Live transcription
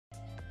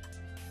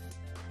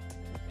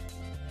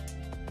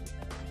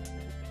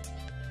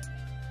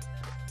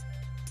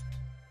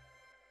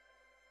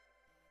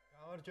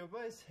გამარჯობა,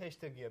 ეს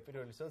ჰეშთეგია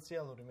პირველი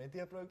სოციალური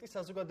მედია პროექტი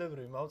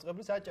საზოგადოებრივი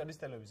მაუწყებლის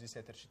აჭარის ტელევიზიის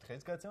ეთერში.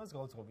 დღეს გადაცემას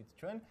გავუძღობთ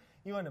ჩვენ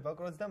ივანე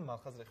ბაკროძე და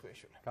მალხაზ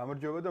რეხვიაშვილი.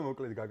 გამარჯობა და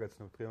მოკლედ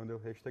გაგაცნობთ დღევანდელ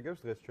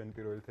ჰეშთეგებს. დღეს ჩვენი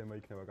პირველი თემა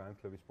იქნება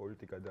განათლების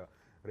პოლიტიკა და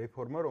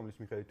რეფორმა, რომლის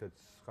მიხედვითაც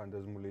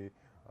ხანდაზმული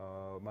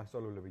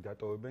მასწავლებლები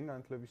დატოვებენ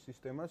განათლების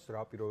სისტემას,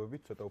 რა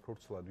პირობებით ცოტა უფრო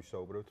ვრცლად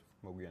ვისაუბრებთ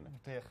მოგვიანებით.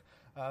 დიახ.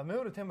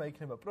 მეორე თემა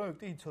იქნება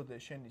პროექტი იცოდე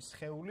შენი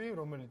სხეული,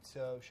 რომელიც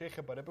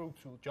შეეხება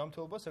რეპროდუქციულ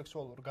ჯანმრთელობას,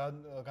 სექსუალურ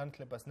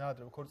განათლებას,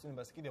 ნაადრევ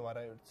ქორწინებას კიდევ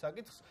არაერთ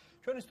საკითხს.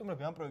 ჩვენი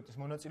სტუმრები ამ პროექტის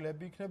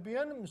მონაწილეები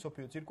იქნებიან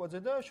სოფიო ძირკვაძე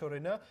და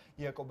შორენა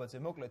იაკობაძე.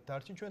 მოკლედ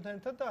დარჩინ ჩვენთან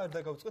ერთად და არ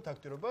დაგავიწყოთ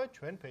აქტიურობა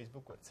ჩვენ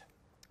Facebook გვერდზე.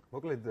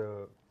 მოკლედ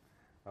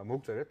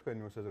მოგწერეთ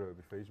თქვენი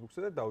მოსაზრებები Facebook-ზე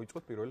და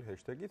დავიწყოთ პირველი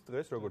ჰეშთეგით.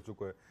 დღეს როგორც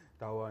უკვე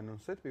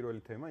დავაანონსეთ, პირველი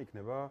თემა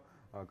იქნება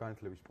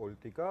განათლების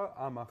პოლიტიკა.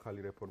 ამ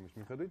ახალი რეფორმის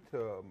მიხედვით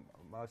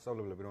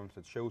მასწავლებლები,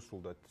 რომელსაც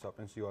შეუსრულდათ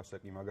საპენსიო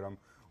ასაკი, მაგრამ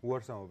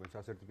უარს ამბობენ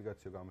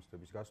სასერტიფიკაციო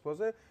გამოცდების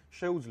გასვლაზე,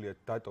 შეუძლიათ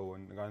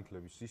დატოვონ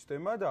განათლების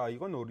სისტემა და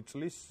აიღონ 2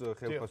 წლის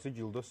ხელფასი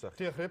ჯილდოს სახით.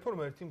 დიახ,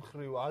 რეფორმა ერთი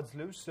მხრივ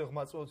აძლევს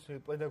ღმაწვავთ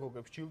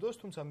პედაგოგებს ჯილდოს,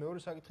 თუმცა მეორე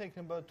საკითხი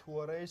იქნება თუ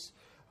არა ეს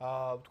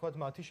ვთქვათ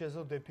მათი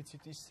შესაძლო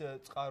დეფიციტის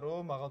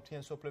წყარო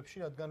მაღალმთიან სოფლებში,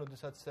 რადგან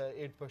ოდესაც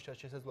ერთ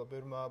ბავშვს შესაძლოა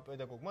ბევრმა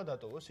პედაგოგმა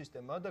დატოვოს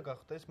სისტემა და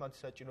გახდეს მათი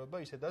საჭიროება,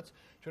 ისედაც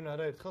ჩვენ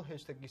არაერთხელ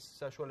ჰეშთეგის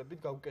საშუალებით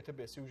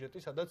გავუკეთებია სიუჟეტი,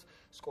 სადაც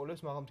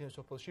სკოლებს მაღალმთიან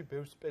სოფელში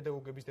ბევრს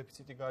პედაგოგების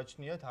დეფიციტი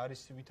გააჩნიათ,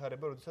 არის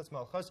ვითარება, როდესაც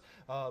მალხას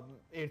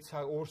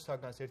ორ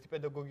საგანს ერთი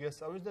პედაგოგი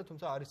ასწავლის და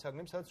თუმცა არის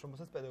საგნები, სადაც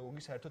რომელსაც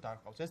პედაგოგი საერთოდ არ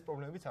ყავს. ეს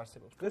პრობლემებიც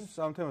არსებობს. ეს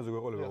ამ თემაზე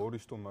გვეყოლება ორი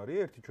სტუმარი,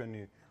 ერთი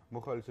ჩვენი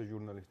მოხალისე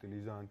ჟურნალისტი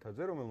ლიზა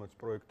ანთაძე, რომელმაც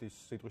პროექტის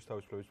სიტყვის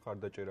თავისუფლების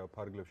მხარდაჭერა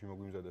ფარგლებში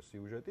მოგვიმზადა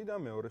სიუჟეტი და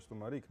მეორე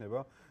სტუმარი იქნება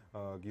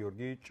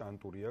გიორგი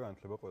ჭანტურია,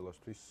 განათლება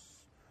ყველასთვის.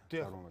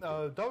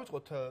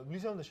 დავიწყოთ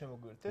ლიზა უნდა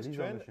შემოგვიერთდეს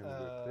ჩვენ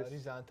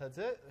ლიზა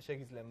ანთაძე,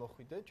 შეგიძლია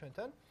მოხვიდე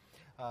ჩვენთან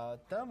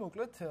და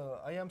მოკლედ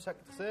აი ამ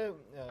საკითხზე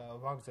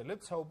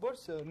ვაგრძელებთ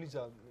საუბარს.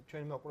 ლიზა,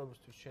 ჩვენი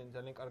მაყურებლისთვის შენ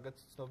ძალიან კარგად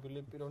ცნობილი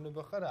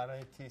პიროვნება ხარ,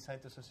 არაერთი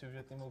საინტერესო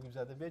სიუჟეტი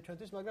მოგიმზადებია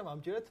ჩვენთვის, მაგრამ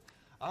ამჯერად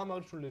ამ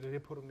აღნიშნული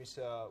რეფორმის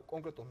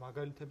კონკრეტულ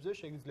მაგალითებზე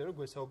შეგიძლია რომ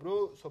გვესაუბრო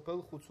სოფელ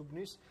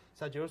ხუცუბნის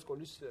საჯარო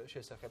სკოლის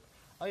შესახებ.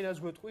 აი რაც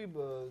გვეტყვი,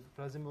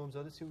 რაზე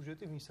მომზადე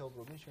სიუჟეტი,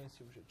 ვისაუბრობენ შენ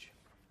სიუჟეტში?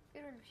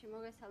 პირველ რიგში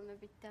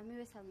მოგესალმებით და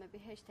მივესალმები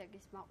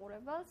ჰეშთეგის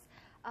მაყურებელს.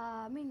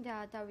 მინდა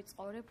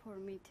დავიწყო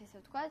რეფორმით, ესე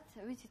ვთქვათ,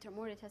 ვიცით რომ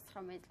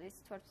 2019 წლის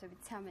თვარცხებით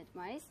 13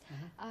 მაისს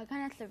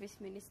განათლების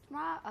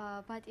მინისტრმა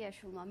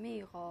ბატიაშვილმა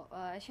მიიღო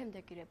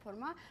შემდეგი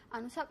რეფორმა,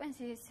 ანუ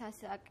საპენსიო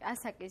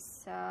ასაკის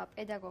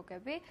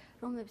პედაგოგები,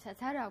 რომლებსაც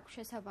არ აქვს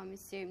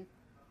შესაბამისი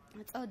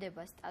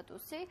წოდება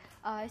სტატუსი,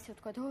 ესე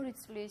ვთქვათ 2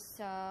 წლის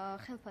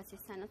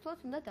ხელფასის სანაცვლოდ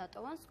უნდა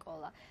დატოვონ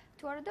სკოლა.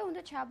 თუ არა და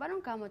უნდა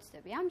ჩააბარონ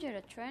გამოცდები.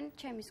 ამჯერად ჩვენ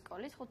ჩემი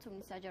სკოლის,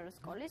 ხუცუბნის საჯარო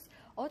სკოლის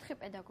 4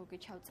 პედაგოგი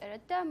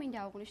ჩავწერეთ და მინდა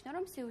აღვნიშნო,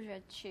 რომ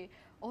სიუჟეტში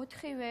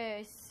 4-ვე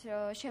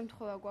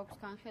შემთხვევა გვაქვს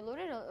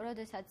განხილული,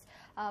 როდესაც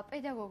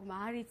პედაგოგმა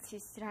არ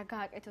იცის რა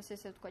გააკეთოს,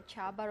 ესე ვთქვათ,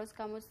 ჩააბაროს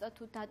გამოცდა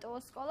თუ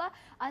დატოვოს სკოლა,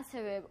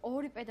 ასევე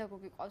 2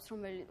 პედაგოგი ყავს,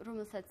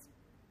 რომელსაც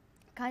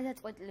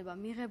გადაწყვეტილება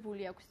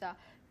მიღებული აქვს და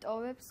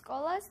ტოვებს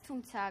სკოლას,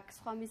 თუმცა აქ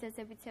სხვა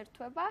მიზეზებიც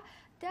ერთვება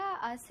და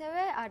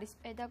ასევე არის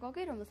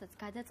პედაგოგი, რომელსაც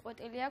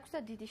გადაწყვეტილი აქვს და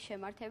დიდი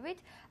შემართებით,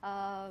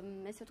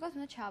 ესე ვთქვათ,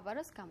 უნდა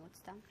ჩააბაროს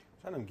გამოცდა.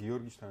 სანამ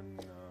გიორგისთან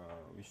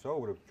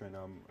ვისაუბრებთ ჩვენ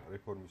ამ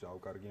რეფორმის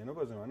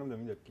ავკარგიანობაზე, მანამდე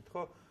მინდა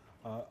გკითხო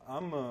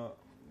ამ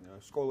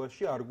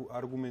სკოლაში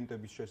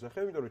არგუმენტების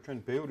შესახებ, იმიტომ რომ ჩვენ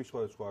ბევრი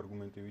სხვადასხვა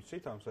არგუმენტი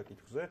ვიცით ამ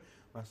საკითხზე,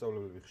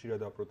 მასწავლებლები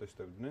ხშირად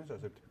აპროტესტებდნენ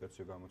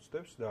სასერტიფიკაციო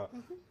გამოცდებს და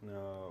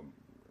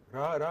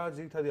რა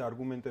ძირითადი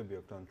არგუმენტები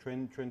აქვს? ან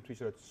ჩვენთვის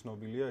რაც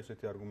ცნობილია,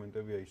 ესეთი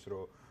არგუმენტებია ის,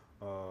 რომ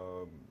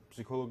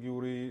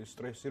ფსიქოლოგიური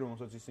სტრესი,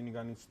 რომელსაც ისინი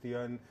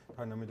განიცდიან,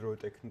 თანამედროვე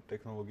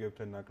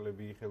ტექნოლოგიებთან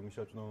ნაკლები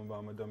ხელმისაწვდომობა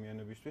ამ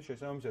ადამიანებისთვის,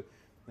 შესაბამისად,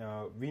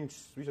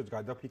 ვისაც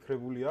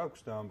გადაფიქრებული აქვს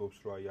და ამბობს,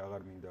 რომ აი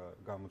აღარ მინდა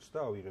გამოცდა,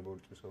 ავიღებ 2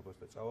 წლის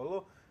ხელფასს და წავალო,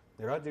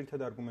 რა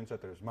ძირითად არგუმენტს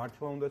ატარებს?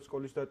 მართლა უნდა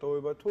სკოლის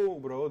დატოვება თუ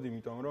უბრალოდ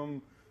იმიტომ, რომ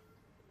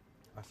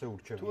ასე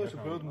ურჩევნია. თუ ეს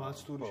უბრალოდ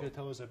მასტური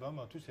შეთავაზება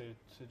მათთვის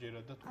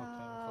ერთჯერად და თქვა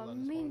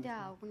ხელანის. მინდა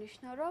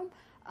აღვნიშნო, რომ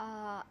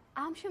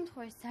ამ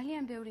შემთხვევაში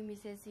ძალიან ბევრი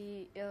მიზეზი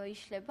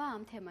იშლება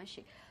ამ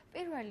თემაში.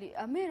 პირველი,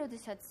 მე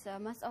როდესაც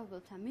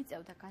მასწავლებელთან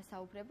მიწევდა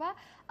გასაუბრება,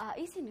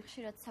 ისინი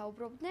ხშირად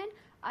საუბრობდნენ,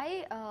 აი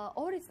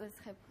 2 წლის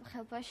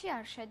ხელფასში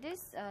არ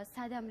შედის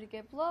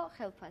სადამრიგებლო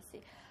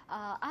ხელფასი.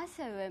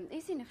 ასევე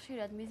ისინი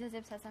ხშირად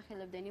მიზეზებს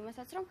ასახელებდნენ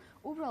იმასაც, რომ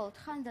უბრალოდ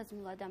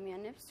ხანდაზმულ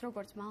ადამიანებს,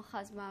 როგორც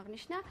მალხაზმა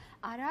აღნიშნა,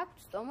 არ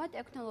აქვს სტომა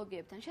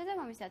ტექნოლოგიებთან.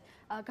 შესაბამისად,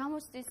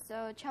 გამოცდის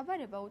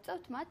ჩაბარება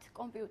უწევთ მათ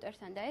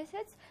კომპიუტერთან და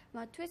ესეც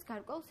მათთვის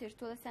გარკვეულ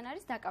სირთულესთან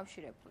არის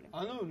დაკავშირებული.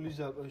 ანუ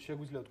ლიზა,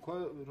 შეგვიძლია თქვა,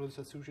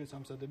 როდესაც სიუჟეტს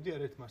ამზადებდი,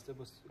 არაერთ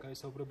მასწავლებლს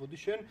გაისაუბრებოდი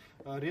შენ,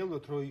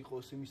 რეალურად რო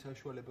იყოს იმის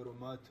საშუალება, რომ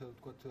მათ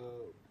ვთქვათ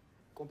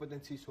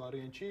კომპეტენციის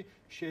ვარიანტში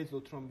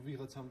შეეძლოთ რომ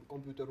ვიღაცამ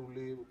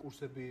კომპიუტერული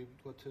კურსები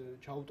ვთქვათ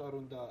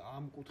ჩაუტარონ და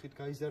ამ კუთხით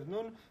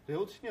გაიზარდნონ,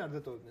 რეალურად ისინი არ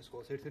დატოვებდნენ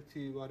სკოლას.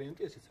 ერთ-ერთი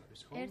ვარიანტი ესეც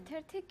არის, ხო?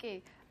 ერთ-ერთი კი.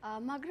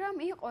 მაგრამ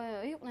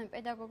იყვნენ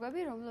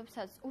პედაგოგები,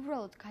 რომლებსაც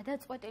უბრალოდ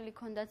გადაწყვეტილი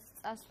ჰქონდათ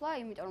წასვლა,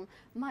 იმიტომ რომ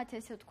მათ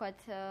ესე ვთქვათ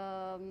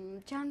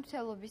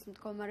ჯანმრთელობის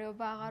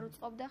მდგომარეობა აღარ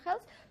უწყობდა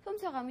ხელს,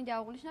 თუმცა მინდა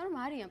აღვნიშნო, რომ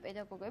არიან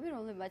პედაგოგები,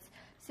 რომლებიც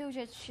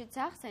სიუჟეტში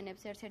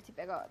ახსენებს ერთ-ერთი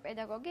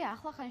პედაგოგი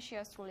ახლა ხან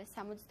შეასრულეს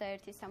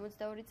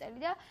 61-62 წელი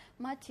და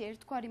მათი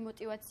ერთგვარი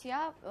მოტივაცია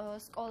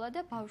სკოლა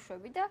და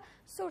ბავშვები და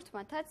სურთ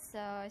მათაც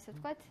ესე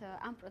ვთქვათ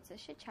ამ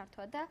პროცესში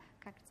ჩართვა და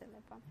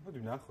გაგრძელება. მოდი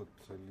ვნახოთ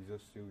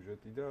ლიზას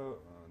სიუჟეტი და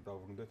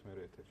დავბრუნდეთ მე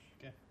ეთერში.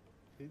 კი.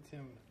 ვიცი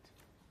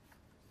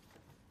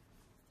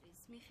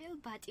მიხეილ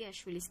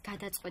ბატიაშვილის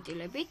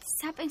გადაწყვეტილებით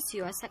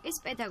საპენსიო ასაკის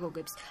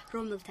პედაგოგებს,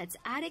 რომელთაც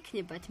არ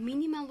ექნებათ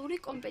მინიმალური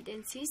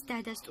კომპეტენციის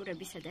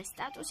დადასტურებისა და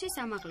სტატუსის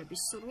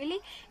ამაღლების სურვილი,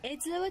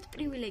 ეძლევათ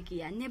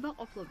პრივილეგია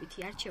ნებაყოფლობითი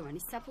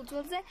არჩევანის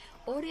საფუძველზე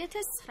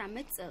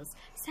 2019 წელს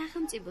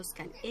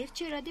სახელმწიფოსგან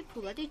ერთჯერადი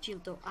ფულადი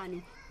ჯილდო,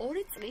 ანუ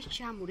 2 წლის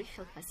ჯამური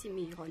ხელფასი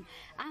მიიღონ.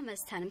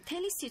 ამასთან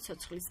მთელი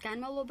სიცოცხლის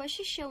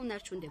განმავლობაში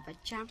შეუნარჩუნდება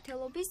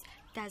ჯანმრთელობის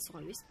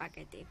დაზღვევის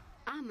პაკეტი.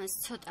 ამას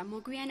ცოტა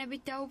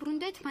მოგვიანებით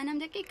დაუბრუნდეთ,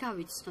 მანამდე კი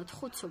გავიცნოთ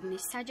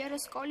ხუთსუბნის საჯარო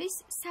სკოლის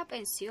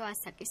საპენსიო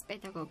ასაკის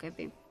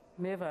პედაგოგები.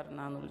 მე ვარ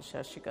ნანული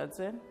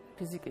შაშიკაძე,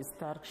 ფიზიკის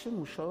დარგში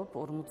მუშაობ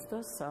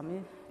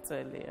 43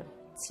 წელია.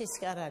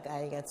 ცისკარა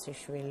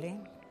კაიგაციშვილი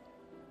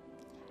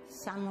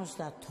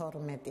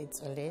 72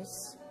 წლის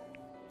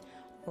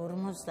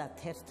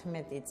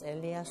 51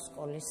 წელია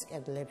სკოლის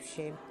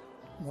კედლებში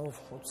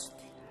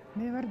მოვხუცდი.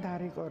 მე ვარ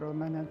დარიკო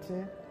რომანაძე,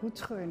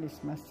 უცხოენის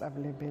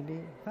მასწავლებელი,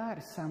 ვარ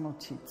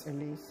 60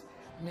 წლის.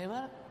 მე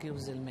ვარ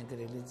გიუზელ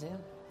მეგრელიძე,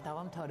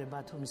 დავამთავრე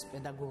ბათუმის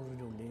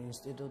პედაგოგიური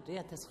ინსტიტუტი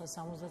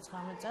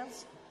 1979 წელს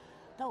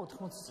და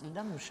 80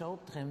 წლიდან მუშაობ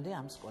დღემდე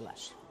ამ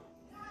სკოლაში.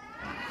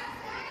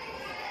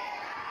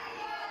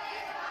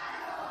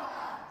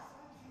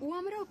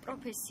 უამრავ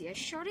პროფესიას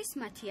შორის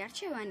მათი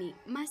არჩევანი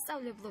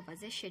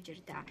მასწავლებლობაზე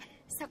შეჯერდა.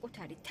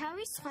 საკუთარი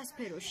თავის სხვა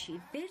სფეროში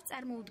ვერ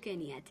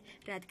წარმოუდგენიათ,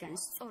 რადგან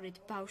სწორედ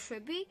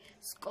ბავშვები,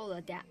 სკოლა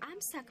და ამ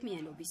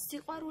საქმიანობის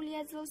სიყვარული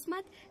აძლევს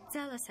მათ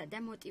ძალასა და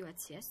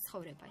მოტივაციას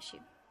ცხოვრებაში.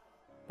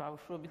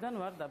 ბავშვობიდან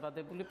ვარ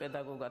დაბადებული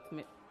პედაგოგად.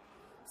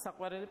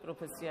 საყვარელი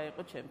პროფესია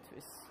იყო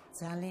ჩემთვის.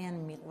 ძალიან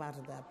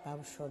მიყვარდა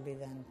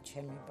ბავშვობიდან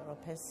ჩემი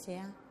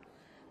პროფესია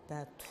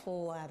და თუ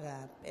არა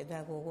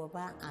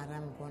პედაგოგობა, არ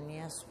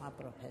ამგონია სხვა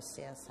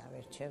პროფესიას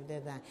ავერჩევდე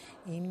და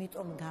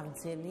იმიტომ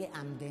გავძელი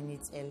ამდენი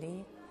წელი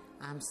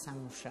ამ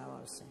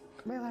სამუშაოზე.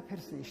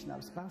 ყველაფერს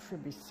ნიშნავს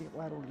ბავშვების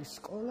სიყვარული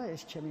სკოლა,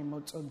 ეს ჩემი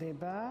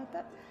მოწოდებაა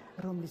და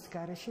რომლის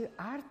გარეშე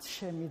არც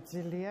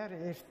შემიძლია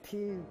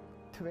ერთი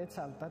თვეც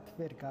ალბათ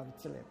ვერ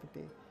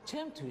გავძლებდი.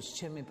 ჩემთვის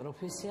ჩემი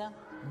პროფესია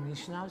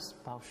ნიშნავს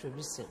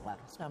ბავშვების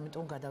სიყვარულს.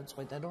 ამიტომ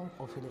გადავწყვეტე რომ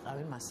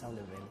ყოფილიყავი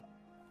მასწავლებელი.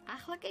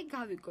 ახლა კი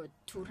გავიგოთ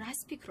თუ რას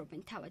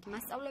ფიქრობენ თავად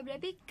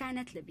მასწავლებლები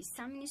განათლების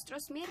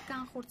სამინისტროს მიერ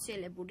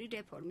განხორციელებული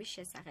რეფორმის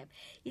შესახებ.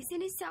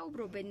 ისინი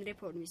საუბრობენ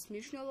რეფორმის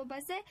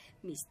მნიშვნელობაზე,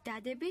 მის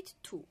დადებით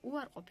თუ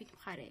უარყოფით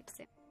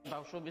მხარეებზე.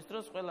 ბავშვობის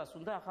დროს ყველას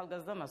უნდა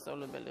ახალგაზრდა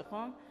მასწავლებელი,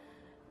 ხო?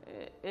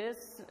 ეს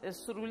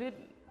სრული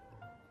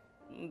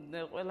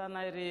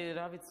ყველანაირი,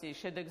 რა ვიცი,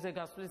 შედეგზე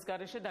გასვლის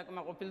გარეშე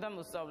დაკმაყოფილდა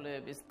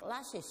მოსწავლეების.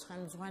 კლასის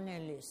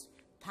ხელმძღვანელის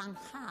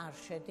თანხა არ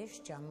შედის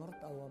ჯამურ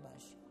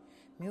ტოლობაში.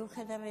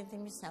 მიუხედავად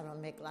იმისა, რომ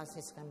მე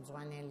კლასის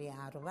ხელმძღვანელი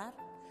არ ვარ,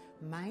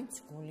 მაინც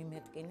გული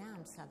მეტკინა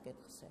ამ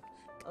საკითხზე.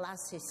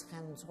 კლასის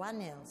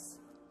ხელმძღვანელს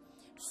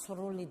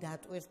სრული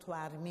დატვირთვა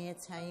არ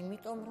მიეცა,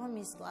 იმიტომ რომ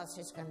ის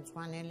კლასის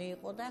ხელმძღვანელი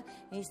იყო და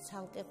ის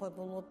ცალკე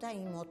ყვებულობდა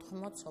იმ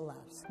 80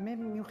 ლარს. მე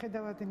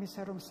მიუხედავად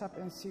იმისა, რომ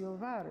საპენსიო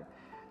ვარ,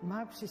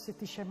 მაქვს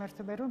ისეთი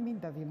შემართება, რომ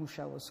მინდა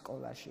ვიმუშაო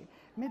სკოლაში.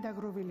 მე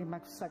დაგროვილი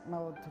მაქვს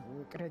საკმაოდ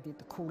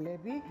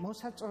კრედიტქულები,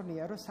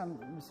 მოსაწონია, რომ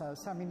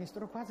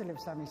სამინისტრო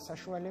გვაძლევს ამის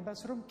საშუალებას,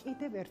 რომ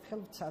კიდევ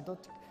ერთხელ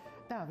ვცადოთ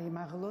და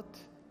ავიმაღლოთ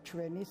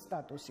ჩვენი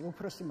სტატუსი,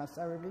 უფროსი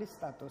მასწავლებლის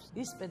სტატუსი.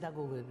 ის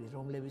პედაგოგები,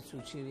 რომლებიც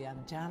უჩივიან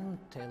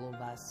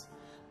ჯანმრთელობას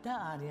და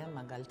არიან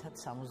მაგალითად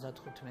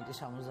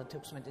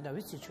 75-76 და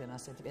ვიცი ჩვენ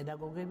ასეთი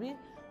პედაგოგები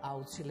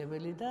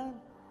აუცილებელი და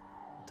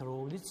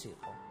დროულიც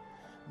იყო.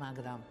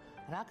 მაგრამ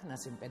რა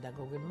ქნას იმ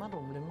პედაგოგებმა,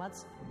 რომლებმაც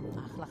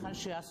ახლახან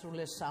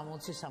შეასრულეს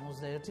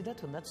 60-61 და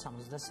თუნდაც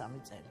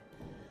 63 წელი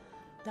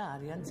და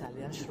არიან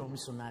ძალიან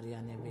შრომის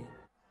უნარიანები.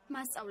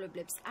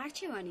 მასწავლებლებს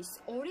არჩევანის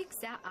ორი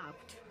გზა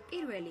აქვთ.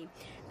 პირველი,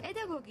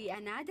 პედაგოგი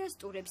ან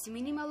ადასტურებს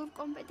მინიმალურ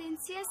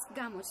კომპეტენციას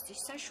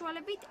გამოცდის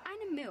საშუალებით, ან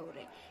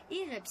მეორე,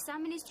 იღებს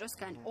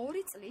სამინისტროსგან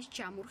 2 წლის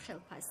ჯამურ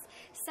ხელფასს.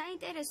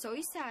 საინტერესო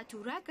ისაა, თუ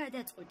რა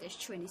გადაწყვეტეს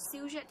ჩვენი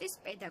სიუჟეტის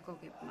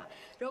პედაგოგებმა.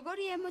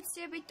 როგორი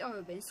ემოციებით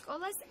ტოვებენ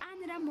სკოლას, ან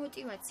რა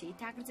მოტივაციით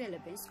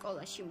აგრძელებენ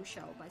სკოლაში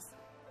მუშაობას.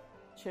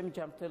 ჩემი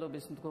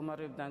ჯანმრთელობის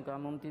მდგომარეობიდან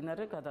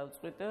გამომდინარე,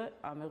 გადავწყვიტე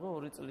ამეღო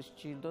 2 წლის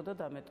ჯილდო და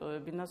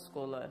დამეტოვებინა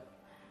სკოლა.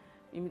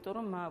 იმიტომ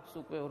რომ მაქვს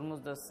უკვე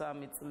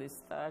 53 წლის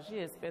სტაჟი,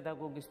 ეს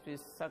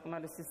პედაგოგისთვის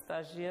საკმარისი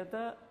სტაჟია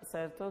და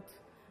საერთოდ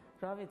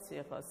რა ვიცი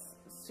ახლა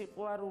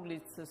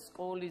სიყვარულით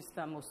სკოლის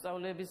და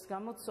მოსწავლეების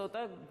გამო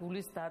ცოტა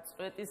გულის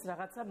დაწყვეტის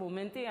რაღაცა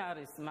მომენტი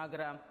არის,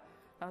 მაგრამ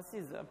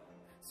ასიზა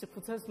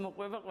სიფუძეს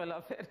მოყვება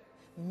ყველაფერი.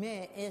 მე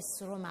ეს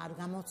რომ არ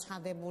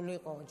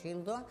გამოცხადებულიყო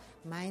ჯილდო,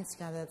 მაინც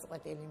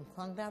გადაწყვეტილი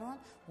მქონდა, რომ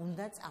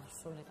უნდა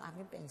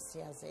წავსულიყავი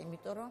პენსიაზე,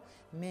 იმიტომ რომ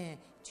მე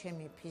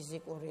ჩემი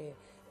ფიზიკური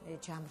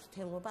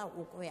ჯანმრთელობა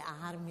უკვე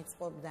აღარ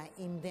მიწყობდა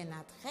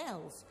იმდენად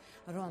ხელს,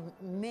 რომ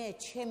მე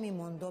ჩემი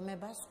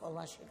მონდომება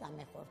სკოლაში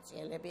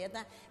გამეხორციელებია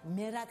და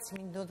მე რაც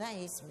მინდოდა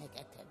ის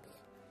მეკეთებია.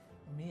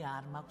 მე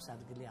არ მაქვს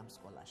ადგილი ამ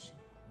სკოლაში.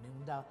 მე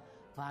უნდა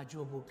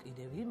ვაჯობო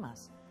კიდევ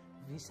იმას,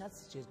 ვისაც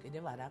ჯერ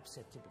კიდევ არ აქვს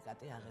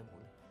სერტიფიკატი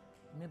აღებული.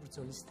 მე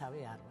ბრძოლის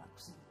თავი არ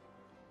მაქვს.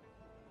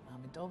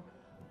 ამიტომ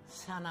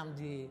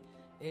სანამდე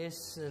ეს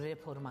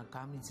რეფორმა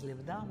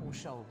გამიძლებდა,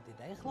 მუშაობდი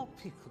და ეხლა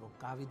ვფიქრობ,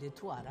 გავიდე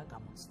თუ არა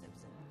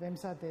გამოცდებზე.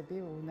 ვემზადები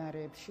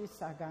უნარებში,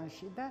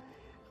 საგანში და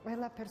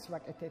ყველაფერს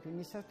ვაკეთებ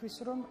იმისათვის,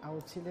 რომ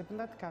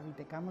აუცილებლად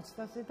გავიდე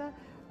გამოცდაზე და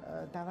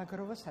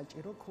დავაგროვო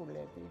საჭირო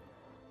ქულები.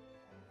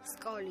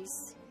 სკოლის,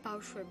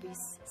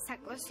 ბავშვების,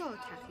 საკლასო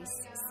ოთახის,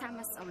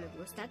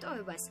 სამასწავლებლოს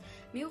დატოვებას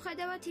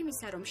მიუხედავად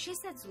იმისა, რომ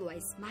შესაძლოა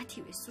ეს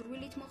მათივე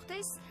სურვილით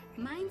მოხდეს,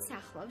 მაინც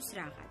ახლავს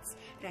რაღაც,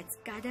 რაც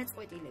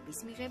გადაწყვეტილების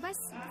მიღებას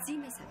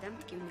მძიმესა და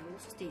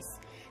მტკივნეულს ხდის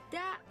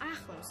და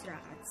ახლავს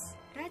რაღაც,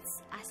 რაც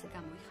ასე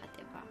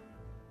გამოიხატება.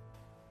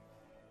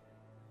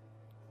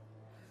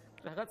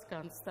 რაღაც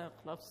განცდა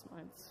ახლავს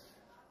მაინც.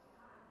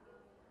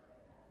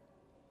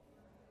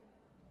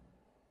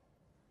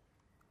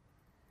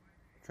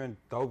 ჩვენ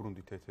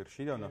დავბრუნდით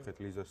ეთერში და ვნახეთ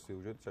ლიზას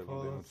სიუჟეტი,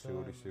 საკმაოდ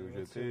ემოციური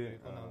სიუჟეტი.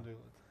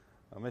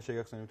 მე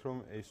შეგახსენებთ, რომ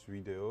ეს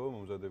ვიდეო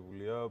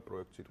მომზადებულია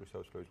პროექტ ციტრის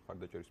ავსტრალიის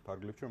მხარდაჭერის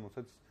ფარგლებში,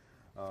 რომელსაც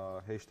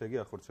ჰეშთეგი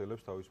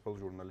ახორციელებს თავისუფალ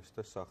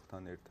ჟურნალისტთა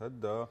სახლთან ერთად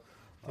და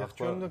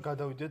ჩვენ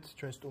გადავიდეთ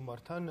ჩვენ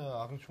სტუმართან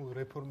აღნიშნული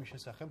რეფორმის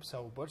შესახებ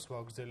საუბარს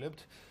ვაგრძელებთ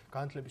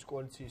განათლების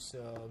კოალიციის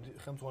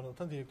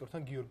ხელმძღვანელთან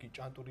დირექტორთან გიორგი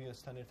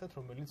ჭანტურიასთან ერთად,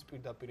 რომელიც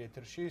პირდაპირ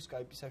ეთერში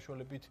Skype-ის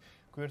საშუალებით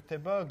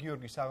გვერდება.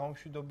 გიორგი,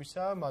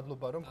 საღამომშვიდობისა,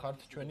 მადლობა რომ ხართ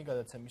ჩვენი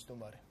გადაცემის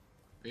სტუმარი.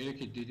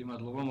 პირიქით, დიდი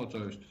მადლობა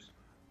მოწვევისთვის.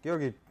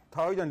 გიორგი,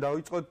 თავიდან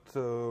დავიწყოთ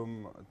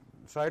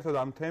საერთოდ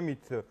ამ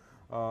თემით,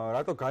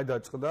 რატო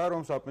გადაწყდა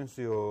რომ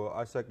საპენსიო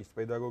ასაკის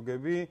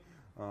პედაგოგები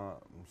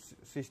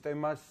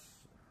სისტემას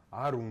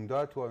არ უნდა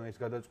თუ ეს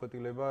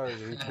გადაწყვეტილება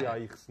რითი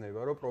აიხსნება,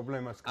 რომ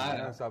პრობლემას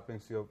ქმნიან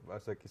საპენსიო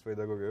ასაკის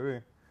პედაგოგები?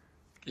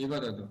 კი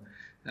ბატონო.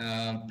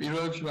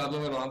 პირველ რიგში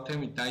მადლობა რომ ამ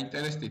თემით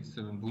დაინტერესდით.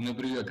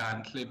 ბუნებრივია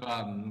განათლება,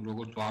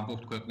 როგორც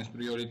ვამბობთ, ქვეყნის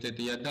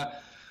პრიორიტეტია და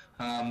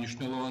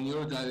მნიშვნელოვანია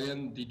რომ ძალიან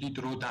დიდი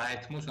დრო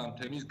დაეთმოს ამ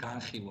თემის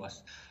განხილვას.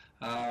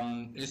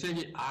 ესე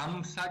იგი,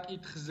 ამ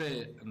საკითხზე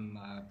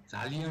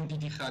ძალიან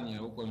დიდი ხანია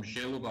უკვე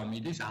მსჯელობა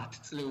მიდის,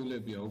 10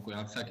 წლეულებია უკვე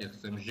ამ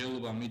საკითხზე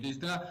მსჯელობა მიდის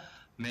და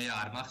მე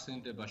არ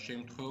მახსენდება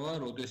შემთხვევა,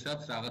 როდესაც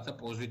რაღაცა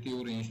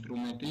პოზიტიური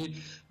ინსტრუმენტი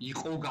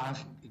იყო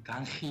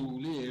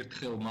განხილული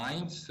ერთხელ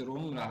მაინც,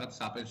 რომ რაღაც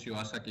საპენსიო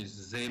ასაკის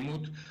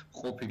ზემოთ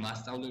ყოფი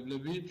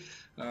მასწავლებლები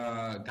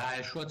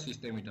გაეშვათ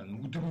სისტემიდან.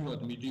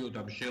 მუდმივად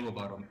მიდიოდა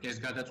მსჯელობა, რომ ეს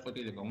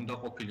გადაწყვეტილება უნდა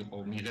ყოფილიყო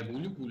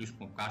მიღებული,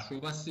 გულისხმობ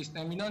გაშვებას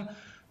სისტემიდან,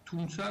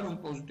 თუმცა რომ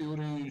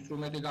პოზიტიური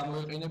ინსტრუმენტი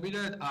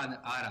გამოეყენებინა ან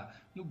არა.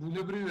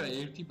 ბუნებრივია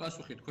ერთი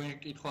პასუხი თქვენ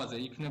კითხვაზე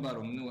იქნება,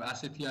 რომ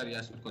ასეთი არის,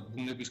 ასე ვთქვათ,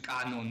 ბუნების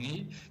კანონი,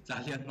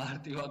 ძალიან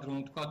მარტივად რომ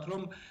ვთქვათ,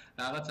 რომ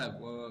რაღაცა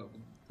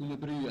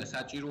ბუნებრივია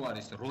საჭირო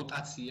არის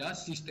როტაცია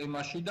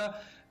სისტემაში და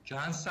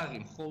ჯანსაღი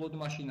მხოლოდ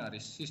მაშინ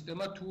არის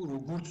სისტემა თუ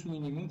როგორც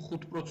მინიმუმ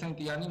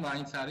 5%-იანი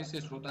მაინც არის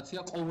ეს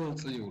როტაცია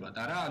ყოველწლიურად,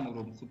 არა, ანუ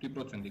რომ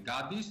 5%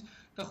 გადის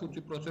და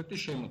 5%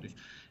 შემოდის.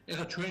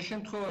 ეხლა ჩვენ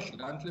შემთხვევაში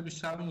განათლების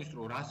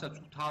სამინისტრო რასაც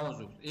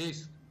გვთავაზობს, ეს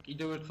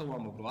კიდევ ერთხელ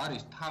ვამბობ, რომ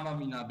არის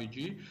თამამი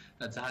ნაბიჯი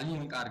და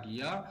ძალიან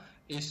კარგია,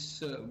 ეს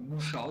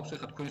მუშაობს,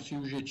 ეხლა თქვენ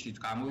სიუჟეტშიც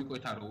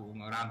გამოიკვეთა, რომ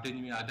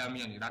რამდენიმე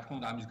ადამიანი, რა თქმა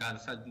უნდა, ამის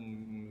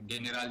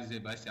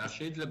გენერალიზება ესე არ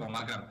შეიძლება,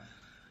 მაგრამ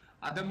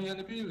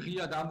ადამიანები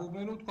ღიად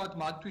ამბობენ, რომ თქვათ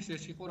მათთვის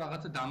ეს იყო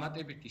რაღაცა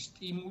დამატებითი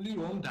სტიმული,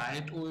 რომ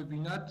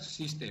დაეტოვებინათ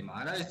სისტემა,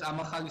 არა, ეს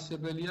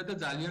წამახალისებელია და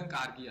ძალიან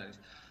კარგი არის.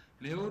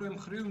 მეორე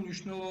მხრივ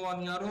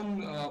მნიშვნელოვანია, რომ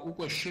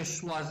უკვე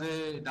შესვლაზე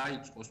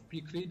დაიწყოს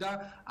ფიქრი და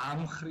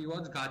ამ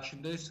მხრივაც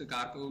გაჩნდეს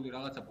გარკვეული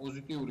რაღაცა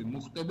პოზიტიური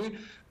მუხტები.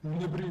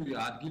 ბუნებრივია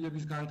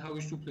ადგილების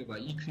განთავისუფლება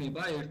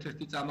იქნება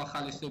ერთ-ერთი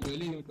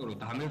წამახალისებელი, იმიტომ რომ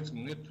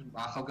დამერწმუნეთ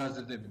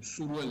ახალგაზრდები,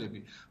 მსურველები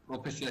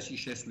პროფესიაში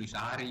შესვლის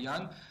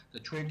არიან და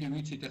ჩვენ კი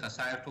ვიცით ეხა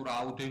საერთო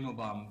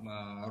რაოდენობა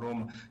რომ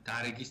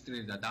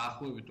დარეგისტრირდა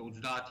დაახლოებით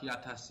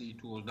 30,000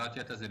 თუ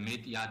 30,000-ზე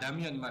მეტი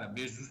ადამიანი, მაგრამ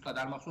მე ზუსტად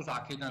არ მახსოვს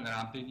აქედან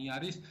რამდენი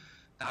არის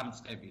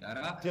დამწყები,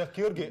 არა? დიახ,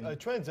 გიორგი,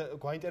 ჩვენ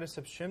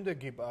გვაინტერესებს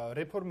შემდეგი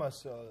რეფორმას,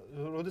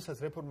 როდესაც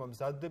რეფორმა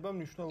მზადდება,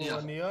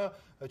 მნიშვნელოვანია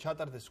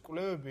ჩატარდეს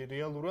კვლევები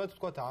რეალურად,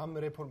 თქვათ, ამ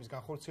რეფორმის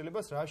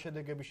განხორციელებას რა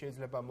შედეგები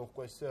შეიძლება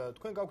მოჰყვეს.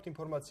 თქვენ გაქვთ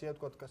ინფორმაცია,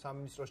 თქვათ,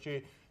 სამინისტროში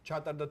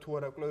ჩატარდა თუ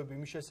არა კვლევები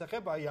იმის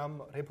შესახებ, აი ამ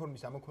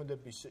რეფორმის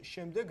ამოქმედების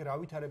შემდეგ რა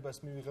ვითარებას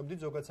მივიღებდით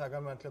ზოგადად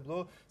საგანმანათლებლო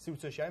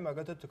სივრცეში, აი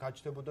მაგათაც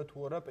გაჩნდებოდა თუ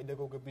არა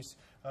პედაგოგების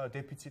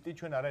დეფიციტი.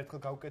 ჩვენ არაერთხელ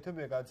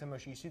გავუკეთებია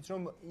გადაცემაში ისიც,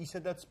 რომ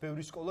ისედაც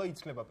ბევრი სკოლა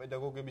იცლება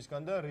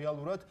პედაგოგებისგან და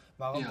რეალურად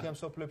მაღალმთიან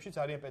სოფლებშიც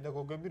არიან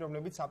პედაგოგები,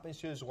 რომლებიც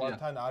საპენსიო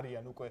ზღვართან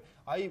არიან უკვე.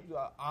 აი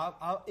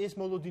ეს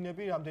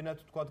მოლოდინები რამდენად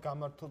თქვათ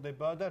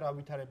გამართლდება და რა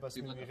ვითარებას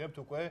მივიღებთ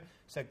უკვე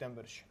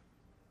სექტემბერში.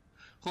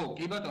 ხო,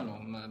 კი ბატონო,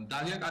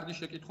 ძალიან კარგი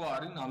შეკითხვა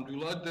არის,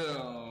 ნამდვილად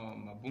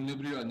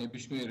ბუნებრივად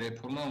ნებისმიერ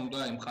რეფორმა უნდა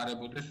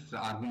ემყარებოდეს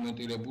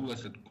არგუმენტირებულ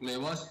ასეთ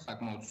კვლევას,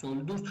 საკმაოდ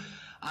სოლიდურს.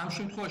 ამ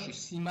შემთხვევაში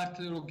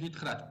სიმართლე რო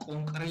გითხრათ,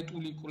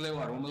 კონკრეტული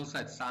კვლევა,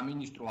 რომელსაც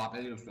სამინისტრო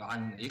აპელირებს,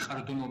 ან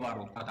ეყრდნობა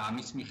რო ვთქვათ,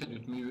 ამის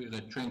მიხედვით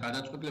მივიღეთ ჩვენ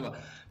გადაწყვეტილება,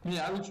 მე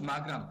არ ვიცი,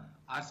 მაგრამ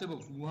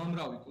არსებობს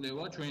უამრავი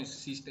კვლევა ჩვენს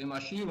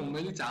სისტემაში,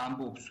 რომელიც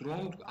ამბობს,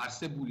 რომ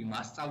არსებული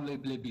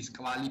მასწავლებლების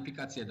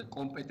კვალიფიკაცია და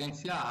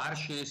კომპეტენცია არ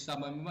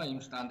შეესაბამება იმ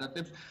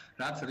სტანდარტებს,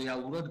 რაც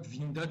რეალურად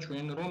გვინდა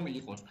ჩვენ რომ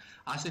იყოს.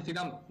 ასეთი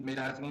რამ მე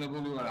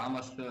დარწმუნებული ვარ,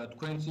 ამას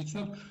თქვენც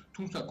იცნობთ,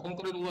 თუმცა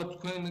კონკრეტულად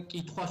თქვენ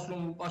კითხვას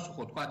რომ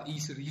უპასუხოთ, თქვა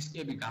ის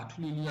რისკები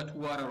გათვლილია თუ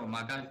არა, რომ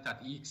მაგალითად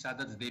იქ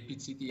სადაც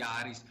დეფიციტი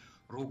არის,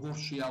 როგორ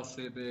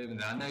შეავსებენ,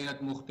 რანაირად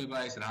მოხდება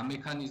ეს, რა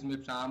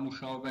მექანიზმებს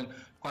აამუშავებენ,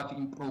 თქვათ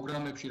იმ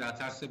პროგრამებში, რაც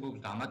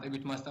არსებობს,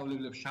 დამატებით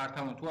მასწავლებლებს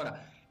შართავენ თუ არა,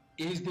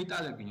 ეს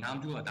დეტალები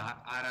ნამდვილად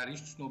არ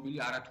არის ცნობილი,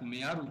 არათუ მე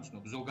არ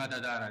ვიცნობ,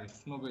 ზოგადად არ არის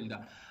ცნობილი და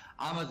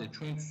ამაზე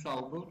ჩვენ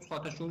ვსაუბრობთ,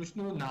 სხვათა შორის,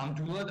 რომ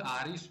ნამდვილად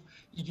არის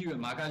იგივე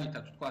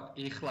მაგალითად თქვათ,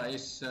 ეხლა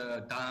ეს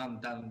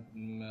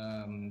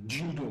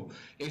ჯილდო,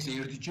 ეს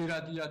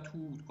ერთჯერადია თუ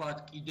თქვათ,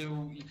 კიდევ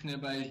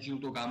იქნება ეს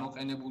ჯილდო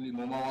გამოყენებული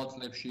მომავალ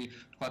წლებში,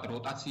 თქვათ,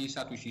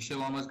 როტაციისათვის ისევ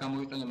ამას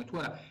გამოიყენებენ თუ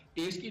არა,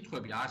 ეს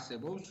კითხვები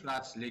არსებობს,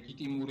 რაც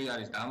ლეგიტიმური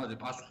არის და ამაზე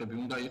პასუხები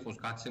უნდა იყოს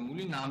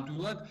გაცემული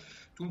ნამდვილად,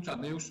 თუმცა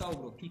მე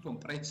ვსაუბრობ თვითონ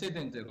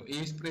პრეცედენტზე, რომ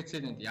ეს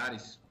პრეცედენტი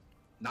არის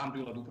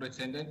ნამდვილად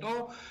უპრეცედენტო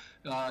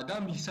და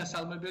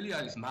მისასალმებელი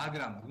არის,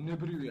 მაგრამ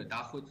ბუნებრივია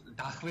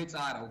დახვეწა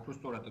არა,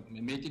 უბრალოდ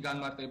მეტი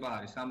განმარტება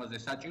არის ამაზე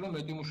საჭირო,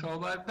 მეტი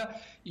მუშაობა არის და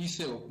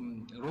ისე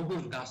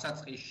როგორც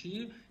დასაწყისში,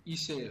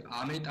 ისე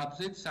ამ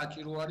ეტაპზეც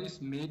საჭირო არის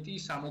მეტი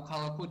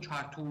სამოქალაქო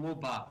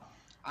ჩართულობა.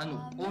 ანუ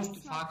პოსტ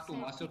ფაქტუმ,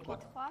 ასე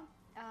ვთქვათ.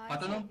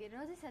 ბატონო,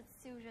 როდესაც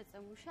სიუჟეტზე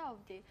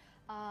მუშაობდი,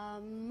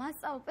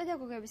 მასწავლებელი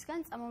პედაგოგებისგან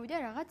წამოვიდა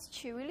რაღაც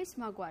ჩივილის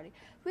მაგვარი.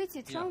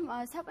 ვიცით, რომ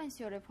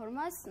საპენსიო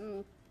რეფორმას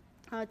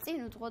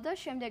წინ უძღოდა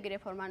შემდეგი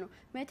რეფორმა, ანუ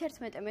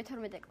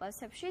მე-11-მე-12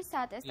 კლასებში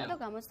საატესტატო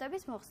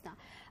გამოცდების მოხსნა.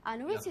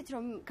 ანუ ვიცით,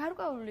 რომ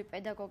გარკვეული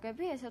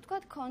პედაგოგები, ესე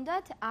ვთქვათ,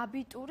 ჰქონდათ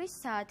აბიტურის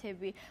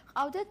საათები,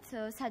 ყავდათ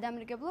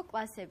სადამრიგებლო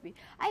კლასები.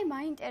 აი,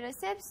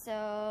 მაინტერესებს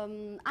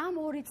ამ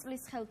 2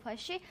 წლის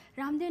ხელფასში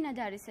რამდენად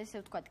არის, ესე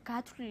ვთქვათ,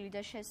 გათვლილი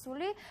და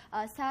შესული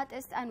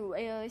ანუ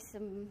ეს,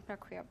 რა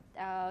ქვია,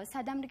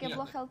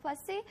 სადამრიგებლო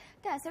ხელფასი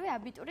და ასევე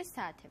აბიტურის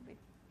საათები.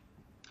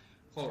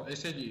 ხო,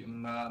 ესე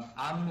იგი,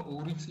 ამ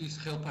 2 წლის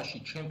ხელფასში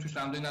ჩემთვის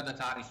რამდენადაც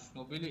არის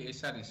ცნობილი, ეს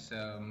არის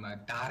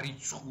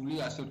დარიცხული,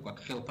 ასე ვთქვათ,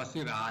 ხელფასი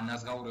რა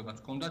ანაზღაურებაც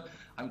ჰქონდათ,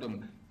 ამიტომ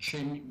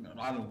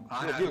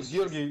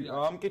გიორგი,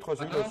 ამ კითხვას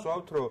იმიტომ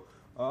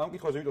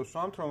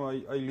ვსვამთ, რომ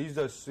აი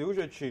ლიზას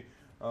სიუჟეტში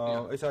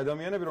ეს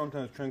ადამიანები,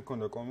 რომთანაც ჩვენ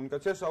გქონდა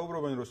კომუნიკაცია,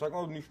 საუბრობენ, რომ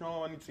საკმაოდ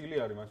მნიშვნელოვანი წილი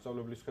არის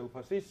მასწავლებლის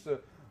ხელფასის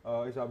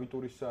ეს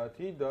აბიტურის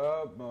საათი და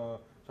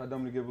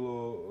სადამრიგებლო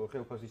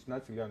ხელფასის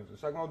ნაწილი, ანუ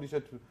საკმაოდ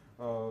ისეთ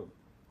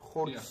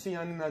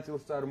ხორციანი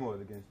ნაწილს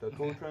წარმოადგენს და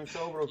თუ ჩვენ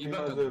საუბრობთ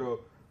იმაზე, რომ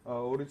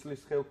 2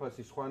 წლის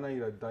ხელფასი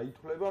სხვანაირად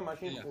დაითვლება,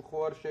 მაშინ ხო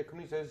არ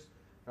შექმნის ეს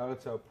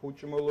რაღაცა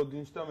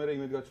ფუჭმოლოდინს და მე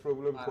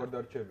იმედგაცრუებულები ხო არ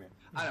დარჩებიან.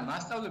 არა,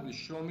 მასწავლებლის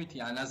შრომითი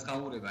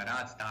ანაზღაურება,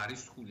 რაც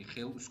დარიცხული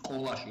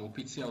სკოლაში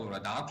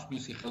ოფიციალურად აქვს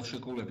მისი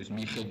ხელშეკრულების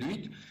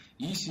მიხედვით,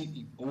 ის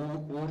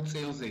 2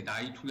 წელზე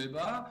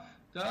დაითვლება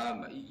და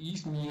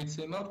ის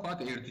მიეცემა, ვთქვათ,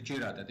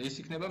 ერთჯერადად. ეს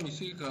იქნება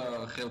მისი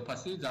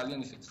ხელფასი, ძალიან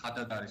ისე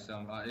ცხადად არის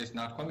ეს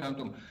ნათქვამი,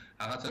 ამიტომ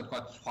რაღაცა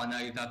ვთქვათ,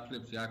 სხვანაირ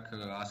დათვლებზე აქ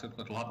ასე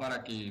ვთქვათ,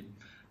 ლაპარაკი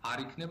არ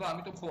იქნება,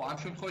 ამიტომ ხო ამ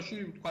შემთხვევაში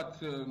ვთქვათ,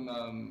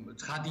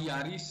 ცხადი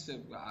არის,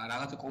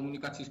 რაღაცა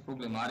კომუნიკაციის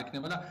პრობლემა არ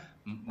იქნება და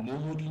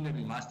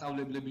მოლოდინები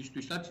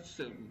მასწავლებლებისთვისაც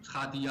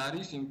ცხადი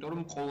არის, იმიტომ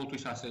რომ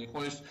ყოველთვის ასე იყო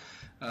ეს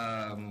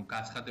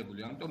გაცხადებული.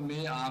 ამიტომ მე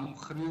ამ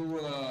ხრივ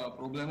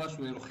პრობლემას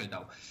ვერ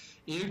ვხედავ.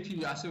 ერთი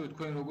ასევე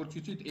თქვენ როგორც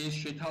ვიცით, ეს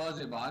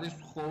შეთავაზება არის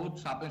მხოლოდ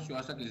საპენსიო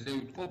ასაკის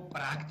ზევით ხო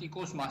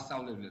პრაქტიკოს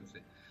მასწავლებლებზე.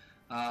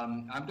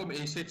 ამიტომ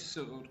ესეც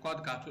ვთქვათ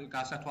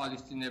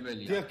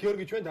გასათვალისწინებელია. დიახ,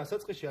 გიორგი, ჩვენ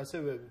დასაწყისში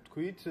ასევე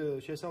ვთქვით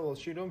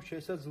შესავალში, რომ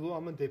შესაძლოა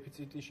ამან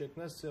დეფიციტი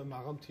შექმნას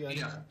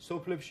მაღალმთიანი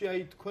სოფლებში. აი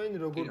თქვენ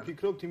როგორ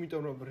ფიქრობთ,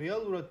 იმიტომ რომ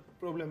რეალურად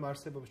პრობლემა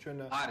არსებობს ჩვენ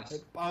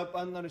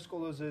პანარის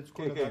სკოლაზეც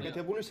ქონდა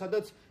გაკეთებული,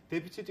 სადაც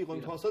დეფიციტი იყო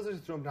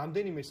თვალსაზრისით, რომ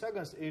რამდენიმე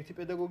საგანს ერთი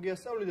პედაგოგი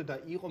ასწავლიდა და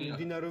იყო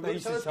მიმდინარეობები,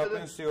 სადაც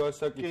საპენსიო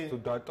ასაკით თუ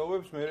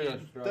დატოვებს, მე რა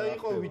და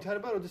იყო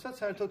ვითარება, როდესაც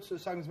საერთოდ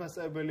საგნის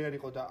მასწავლებელი არ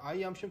იყო და აი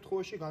ამ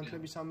შემთხვევაში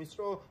განათლების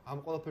სამინისტრო ამ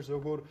ყველაფერს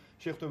როგორ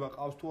შეხვდება,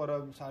 ყავს თუ არა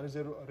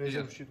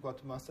რეზერვში თქვათ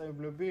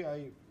მასწავლებლები,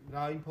 აი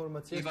რა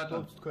ინფორმაციას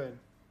გქონთ თქვენ?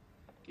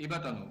 კი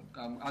ბატონო,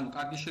 ანუ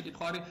კარგი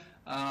შეკითხვა არის.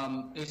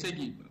 ესე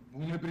იგი,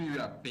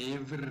 ბუნებრივია,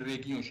 ბევრ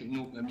რეგიონში,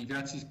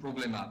 მიგრაციის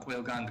პრობლემა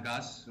ყველგან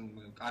დგას,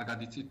 კარგად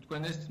იცით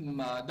თქვენ ეს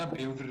და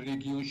ბევრ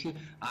რეგიონში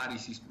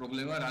არის ის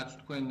პრობლემა, რაც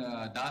თქვენ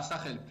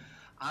დაასახელეთ.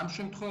 ამ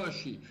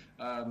შემთხვევაში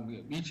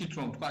ვიცით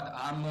რომ თქვა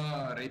ამ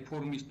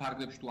რეფორმის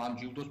ფარგლებში თუ ამ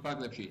ჯილდოს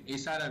ფარგლებში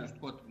ეს არ არის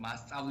თქვა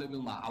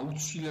მასწავლებელმა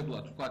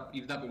აუცილებლად თქვა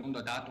პირდაპირ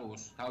უნდა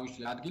დატოვოს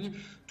თავისი ადგილი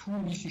თუ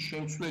მისი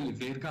შემცვლელი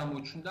ვერ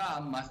გამოჩნდა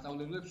ამ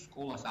მასწავლებლებს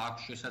სკოლას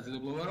აქვს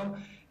შესაძლებლობა რომ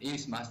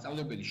ეს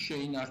მასწავლებელი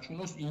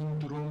შეინარჩუნოს იმ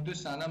დრომდე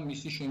სანამ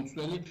მისი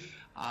შემცვლელი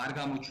არ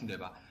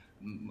გამოჩნდება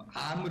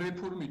ამ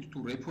რეფორმით თუ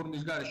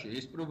რეფორმის გარეშე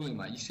ეს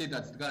პრობლემა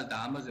ისედაც დგას და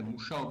ამაზე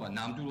მუშაობა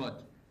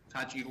ნამდვილად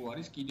საჭირო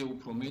არის კიდევ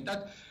უფრო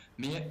მეტად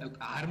მე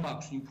არ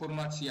მაქვს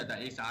ინფორმაცია და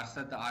ეს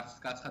არც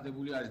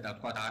გაცხადებული არის და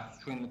თქვა არც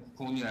ჩვენ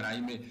გქონია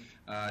რაიმე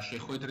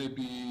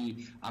შეხვედრები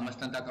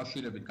ამასთან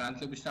დაკავშირებით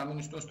განათლების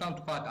სამინისტროსთან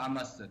თქვა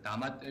ამას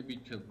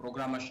დამატებით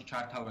პროგრამაში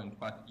ჩართავენ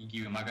თქვა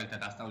იგივე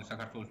მაგალითად ასწავლის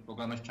საქართველოს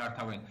პროგრამაში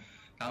ჩართავენ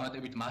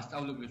დამატებით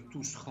მასწავლებლებს თუ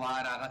სხვა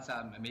რაღაცა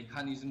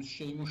მექანიზმს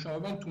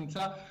შეიმუშავებენ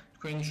თუმცა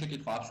თქვენი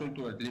შეკითხვა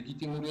აბსოლუტურად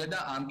ლეგიტიმურია და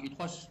ამ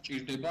კითხვას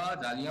სჭირდება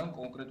ძალიან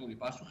კონკრეტული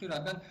პასუხი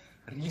რადგან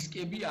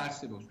რისკები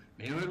არსებობს.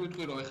 მე ვერ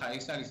ვიტყვი რომ ეხა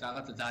ეს არის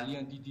რაღაცა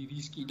ძალიან დიდი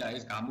რისკი და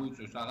ეს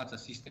გამოიწვევს რაღაცა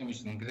სისტემის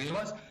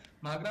ნგრევას,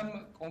 მაგრამ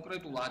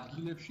კონკრეტულ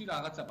ადგილებში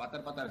რაღაცა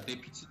პატარ-პატარა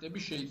დეფიციტები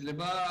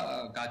შეიძლება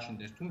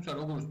გაჩნდეს. თუმცა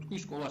როგორც თქვი,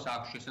 სკოლას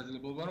აქვს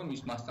შესაძლებლობა რომ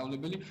ის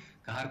მასწავლებელი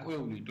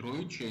გარკვეული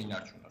დროით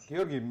შეინარჩუნოს.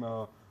 გიორგი,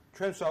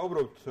 ჩვენ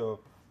საუბრობთ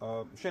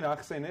შენ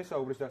ახსენე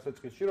საუბრის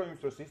დასაწყისში რომ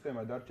იმის რომ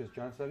სისტემა დარჩეს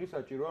ჯანსაღი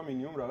საჭიროა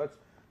მინიმუმ რაღაც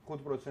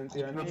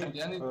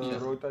 5%-იანი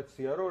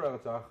როტაცია რომ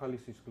რაღაც ახალი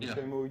სისხლი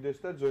შემოვიდეს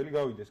და ძველი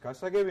გავიდეს.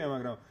 გასაგებია,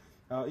 მაგრამ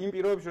იმ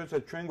პირობებში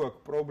როდესაც ჩვენ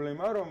გვაქვს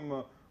პრობლემა რომ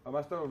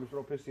მასწავლებლის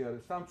პროფესია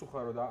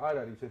სამწუხაროდ არ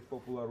არის ეს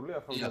პოპულარული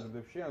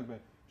ახალგაზრდებში, ანუ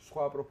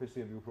სხვა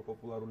პროფესიები უფრო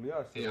პოპულარულია,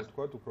 ასე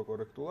ვთქვათ, უფრო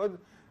კორექტულად.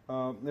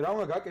 რა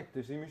უნდა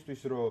გაკეთდეს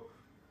იმისთვის რომ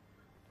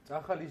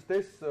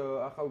ახალისდეს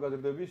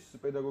ახალგაზრდების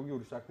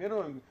პედაგოგიური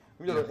საქმიანობა,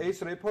 იმიტომ რომ ეს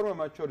რეფორმა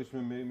მათ შორის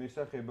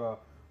მესახება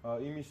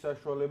იმის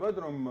საშუალებად,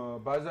 რომ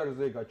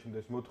ბაზარზე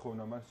გაჩნდეს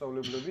მოთხოვნა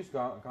მასწავლებლების,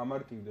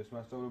 გამარტივდეს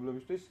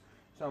მასწავლებლებისთვის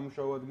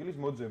სამუშაო ადგილის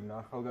მოძებნა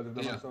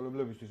ახალგაზრდა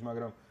მასწავლებლებისთვის,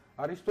 მაგრამ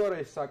არის თუ არა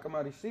ეს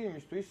საკმარისი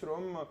იმისთვის,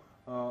 რომ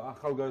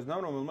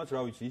ახალგაზრდამ, რომელმაც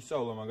რა ვიცი,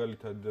 ისწავლა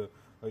მაგალითად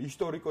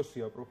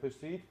ისტორიკოსია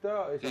პროფესიით და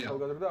ეს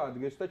ახალგაზრდა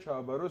ადგეს და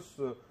ჩააბაროს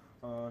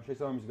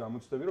შესაბამისი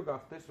გამოცდები, რომ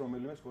გახდეს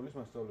რომელიმე სკოლის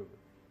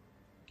მასწავლებელი.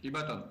 კი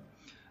ბატონო.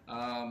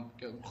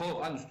 ხო,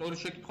 ანუ სწორი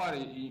შეკითხვა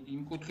არის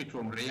იმ კუთხით,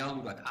 რომ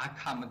რეალურად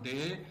აქამდე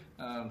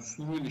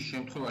სრულის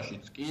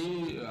შემთხვევაშიც კი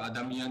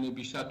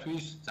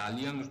ადამიანებისათვის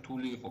ძალიან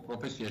რთული იყო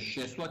პროფესიაში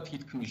შესვლა,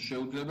 თითქმის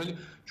შეუძლებელი.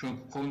 ჩვენ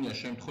გქონია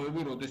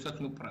შემთხვევები, როდესაც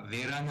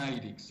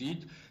ვერანაირი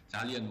გზით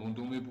ძალიან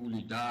მონდომებული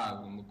და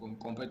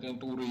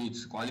კომპეტენტურიც,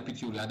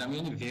 კვალიფიციური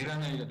ადამიანი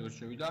ვერანაირად ვერ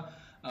შევიდა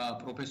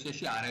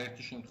პროფესიაში,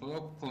 არაერთი შემთხვევა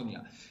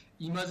გქონია.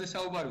 იმაზე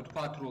საუბარი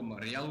ვთქვათ, რომ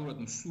რეალურად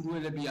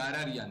მსურველები არ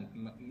არიან,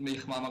 მე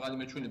ხმამაღალი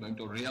მეჩვენება,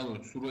 იმიტომ რომ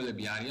რეალურად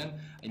მსურველები არიან,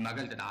 აი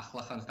მაგალითად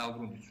ახლახანს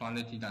დავბრუნდით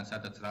სვანეთიდან,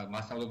 სადაც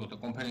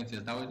მასწავლებელთა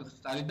კონფერენციას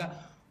დავეწყდით და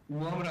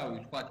უამრავი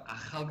ვთქვათ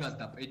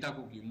ახალგაზრდა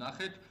პედაგოგი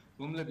ვნახეთ,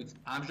 რომლებიც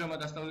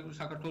ამჟამად ასწავლებენ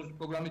საქართველოს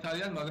პროგრამით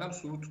არიან, მაგრამ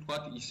სურთ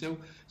ვთქვათ ისევ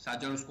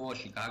საჯარო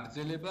სკოლაში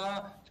გაგრძელება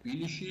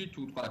თბილისში, თუ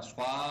ვთქვათ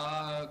სხვა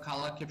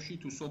ქალაქებში,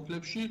 თუ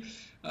სოფლებში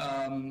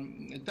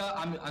და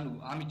ანუ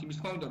ამით იმის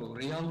თქმა უნდა, რომ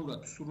რეალურად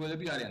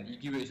მსურველები არიან,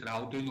 იგივე ეს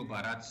რაოდენობა,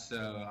 რაც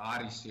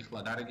არის ეხლა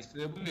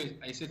დარეგისტრირებული,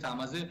 ესეც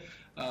ამაზე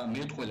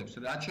მეტყველებს.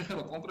 რაც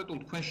შეეხება კონკრეტულ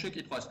თქვენ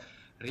შეკითხვას,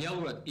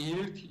 რეალურად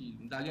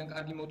ერთი ძალიან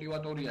კარგი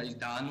мотиваტორია ის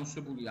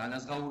დაანონსებული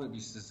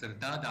ანაზღაურების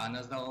ზრდა და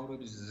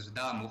ანაზღაურების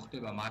ზრდა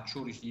მოხდება მათ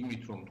შორის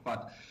იმით, რომ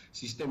თქვათ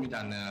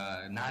სისტემიდან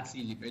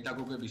ნაწილი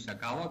პედაგოგებისა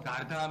გავა,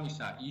 გარდა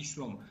ამისა ის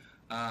რომ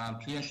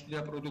მთლიან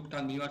შიდა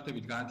პროდუქტთან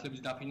მიმართებით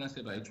განათლების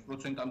დაფინანსება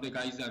 6%-მდე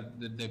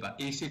გაიზარდება,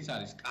 ესეც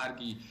არის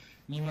კარგი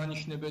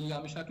მიმანიშნებელი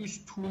ამისათვის,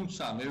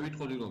 თუმცა მე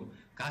ვიტყოდი რომ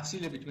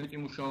გაცილებით მეტი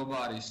მუშაობა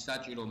არის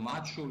საჭირო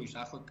მათ შორის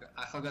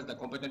ახალგაზრდა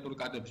კომპეტენტური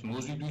კადრების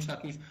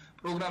მოზიდვისათვის,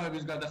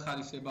 პროგრამების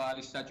გადახარისება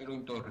არის საჭირო,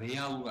 იმიტომ რომ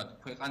რეალურად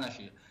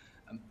ქვეყანაში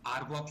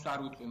არ გვაქვს არ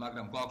ვიტყვი,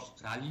 მაგრამ გვაქვს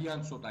ძალიან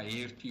ცოტა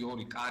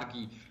 1-2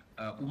 კარგი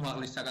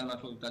უმაღლეს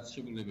საგანმანათლებლო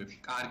დაწესებულებებში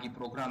კარგი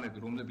პროგრამები,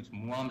 რომლებიც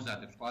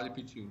მოამზადებს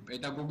კვალიფიციურ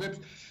პედაგოგებს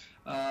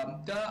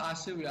და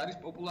ასევე არის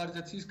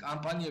პოპულარიზაციის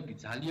კამპანიები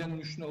ძალიან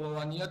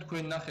მნიშვნელოვანია.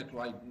 თქვენ ნახეთ,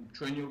 რომ აი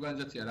ჩვენი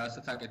ორგანიზაცია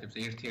რასაც აკეთებს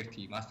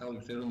ერთ-ერთი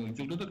მასწავლებლების ეროვნული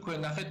ჯილდო და თქვენ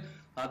ნახეთ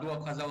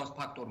ადუაფხაზავას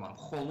ფაქტორმა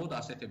მხოლოდ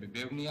ასეთები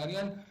ბევრი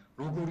არიან,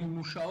 როგორი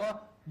მუშავა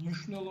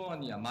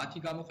მნიშვნელოვანია მათი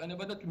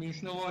გამოყენება და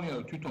მნიშვნელოვანია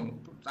რომ თვითონ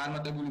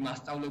წარმატებული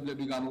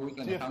მასწავლებლები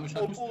გამოვიყენოთ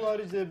ამისათვის.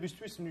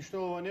 პოპულარიზებისთვის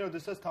მნიშვნელოვანია,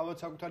 როდესაც თავად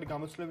საკუთარი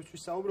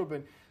გამოცდილებისთვის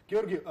საუბრობენ.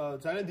 გიორგი,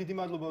 ძალიან დიდი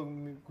მადლობა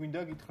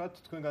გვინდა გითხრათ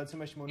თქვენ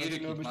გადაცემაში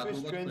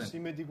მონაწილეობისთვის. ჩვენს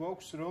იმედი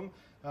გვაქვს, რომ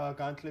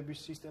განათლების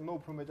სისტემა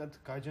უფრო მეტად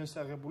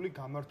გაჯანსაღებული,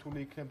 გამართული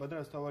იქნება და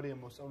რაც თავარია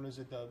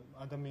მოსწავლეზე და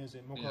ადამიანზე,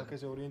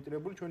 მოქალაქეზე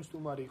ორიენტირებული. ჩვენ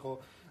სტუმარი იყო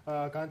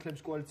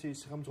განათლების კოალიციის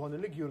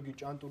ხელმძღვანელი გიორგი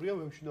ჭანტურია,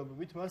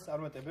 ვემშვიდობებით მას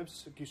წარმატებებს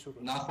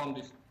გისურვებთ.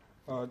 ნახვამდის.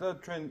 და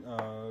ჩვენ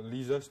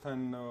ლიზასთან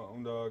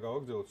უნდა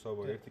გავაგრძელოთ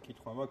საუბარი. ერთი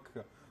კითხვა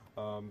მაქვს.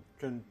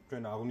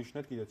 ჩვენ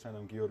აღნიშნეთ კიდეც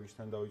სანამ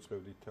გიორგისთან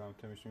დავიწყებდით ამ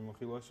თემის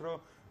მიმოხილვას, რომ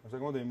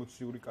საკმაოდ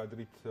ემოციური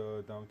კადრით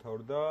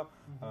დამთავრდა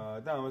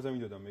და ამაზე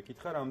მინდოდა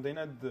მეკითხა,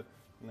 რამდენად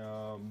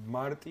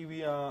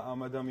მარტივია ამ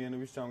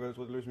ადამიანების ამ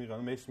გადაწყვეტილების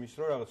მიღება. მესმის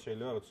რომ რაღაც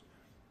შეიძლება რაღაც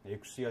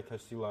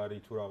 6000 ლარი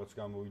თუ რაღაც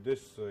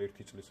გამოვიდეს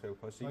ერთი წლის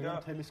ხელფასი და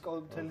მთელი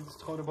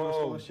ცხოვრება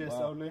სკოლაში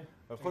ესწავლი.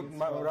 ხო,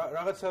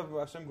 რაღაცა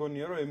ასე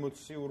მგონია რომ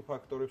ემოციურ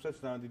ფაქტორებსაც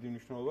ძალიან დიდი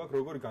მნიშვნელობა აქვს,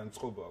 როგორი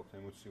განწყობა აქვს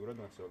ემოციურად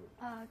მასწავლებლებს.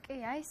 კი,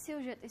 აი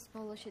სიუჟეტის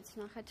ბოლოშიც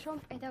ნახეთ, რომ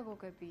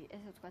პედაგოგები,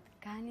 ესე ვთქვათ,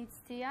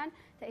 განიცდიან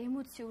და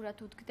ემოციურად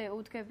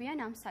უდგებიან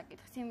ამ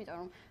საკითხს, იმიტომ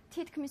რომ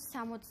თითქმის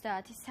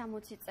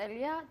 60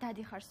 წელია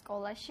დადიხარ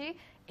სკოლაში,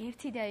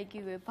 ერთი და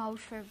იგივე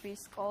ბავშვები,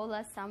 სკოლა,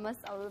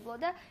 სამასწავლებლო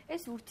და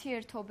ეს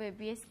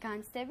ურთიერთობები, ეს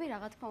განცდები,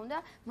 რა თქმა უნდა,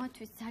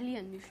 მათთვის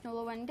ძალიან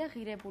მნიშვნელოვანი და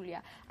ღირებულია.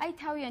 აი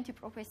თავიანთი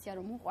პროფესია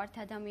რომ უყვართ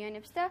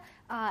ადამიანებს და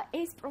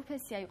ეს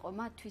პროფესია იყო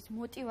მათთვის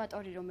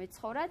მოტივატორი რომ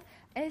ეცხოვრათ,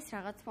 ეს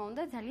რა თქმა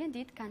უნდა ძალიან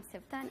დიდ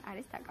განცდებთან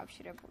არის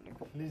დაკავშირებული.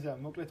 ლიზა,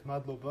 მოკლედ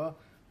მადლობა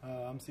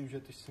ამ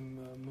სიუჟეტის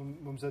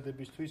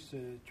მომზადებისთვის,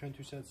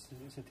 ჩვენთვისაც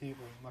ესეთი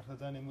იყო, მართლა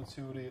ძალიან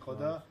ემოციური იყო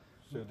და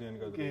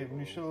კი,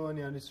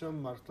 მნიშვნელოვანი არის რომ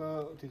მართლა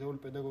თითოეული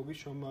პედაგოგის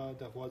შრომა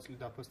და ღვაწლი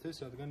დაფასდეს,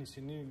 რადგან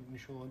ისინი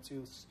მნიშვნელოვან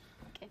წილს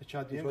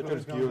ჩადიან.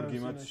 ბოჭორის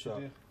გიორგიმაც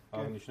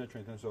აღნიშნა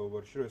ჩვენთან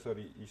საუბარში, რომ ეს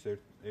არის ის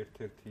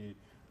ერთ-ერთი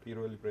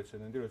პირველი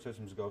პრეცედენტი, როდესაც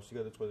მსგავსი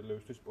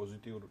გადაწყვეტილებისთვის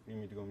პოზიტიურ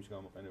მიდგომის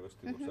გამოყენება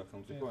ცდილობს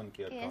სახელმწიფო, ან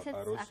კი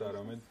აროს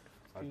არამედ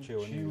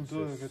არჩევანი.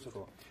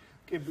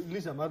 კი,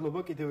 ლიზა,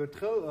 მადლობა კიდევ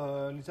ერთხელ.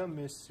 ლიზა,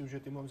 მე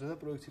სიუჟეტი მომზადა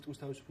პროექტ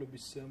სიტყვის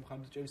თავისუფლების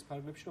მხარდაჭერის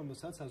ფარგლებში,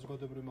 რომელსაც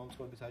საზოგადოებრივი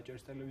მაუწყებლობის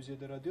აჭარის ტელევიზია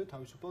და რადიო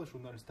თავისუფალ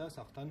ჟურნალისტთა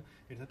სახთან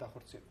ერთად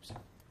ახორციელებს.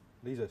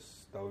 ლიზას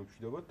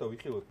დავემშვიდობოთ და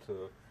ვიხილოთ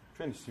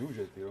ჩვენი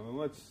სიუჟეტი,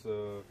 რომელმაც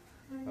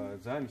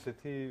ძალიან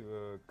ისეთი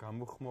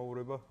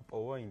გამოხმაურება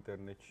ჰპოვა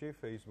ინტერნეტში,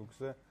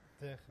 Facebook-ზე.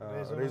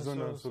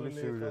 რეზონანსული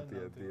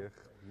სიუჟეტია, დიახ.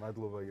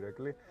 მადლობა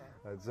ირაკლი.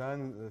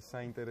 ძალიან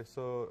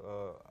საინტერესო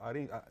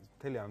არის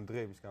მთელი ამ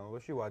დღეების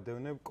განმავლობაში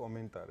ვადევნებ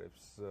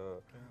კომენტარებს.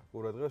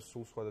 ყურადღებას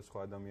სულ სხვადასხვა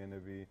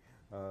ადამიანები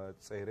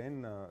წერენ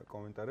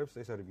კომენტარებს.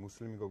 ეს არის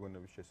მუსლიმი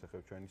გოგონების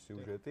შესახებ ჩვენი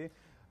სიუჟეტი.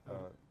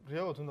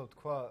 რეალურად უნდა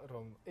ვთქვა,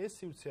 რომ ეს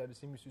სიუჟეტი არის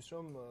იმისთვის,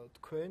 რომ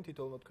თქვენ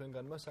თითოეულმა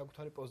თქვენგანმა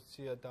საკუთარი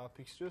პოზიცია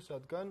დააფიქსიროს,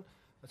 რადგან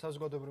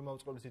საზოგადოებრივი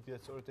მაუწყებლობის იდეა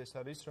სწორედ ეს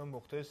არის, რომ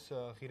მოხდეს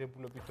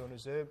ღირებულების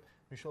დონეზე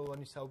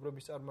მნიშვნელოვანი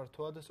საუბრების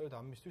წარმართვა და სწორედ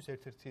ამისთვის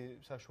ერთ-ერთი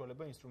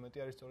საშუალება ინსტრუმენტი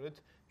არის სწორედ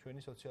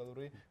ჩვენი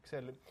სოციალური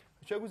ქსელი.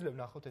 შეგვიძლია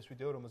ვნახოთ ეს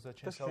ვიდეო, რომელზეც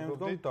ჩვენ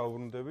საუბრობდით. და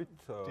დავბრუნდებით.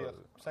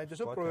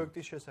 საინტერესო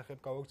პროექტის შესახებ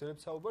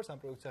გავაგრძელებთ საუბარს. ამ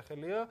პროექტის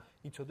სახელია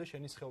იცოდე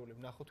შენი სხეული.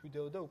 ვნახოთ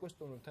ვიდეო და უკვე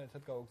სტუმრებთან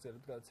ერთად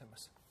გავაგრძელებთ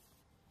გადაცემას.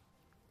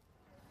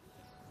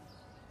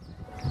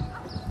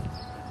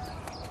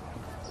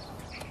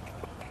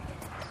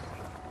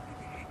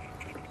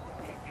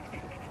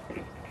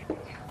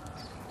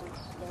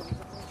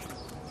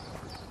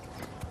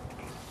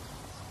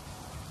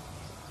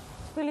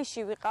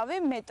 თბილისში ვიყავი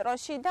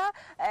მეტროში და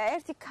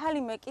ერთი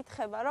ქალი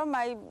მეკითხება რომ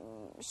აი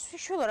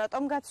შვილო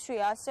რატომ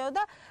გაცვია ასეო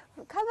და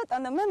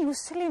ქალბატონო მე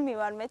მუსლიმი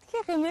ვარ მეთქი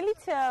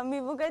ღიმილით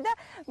მივუგე და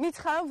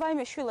მითხრა რომ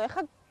ვაიმე შვილო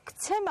ეხა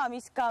გცემ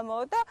ამის გამო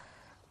და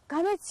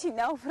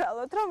გამეცინა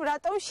უბრალოდ რომ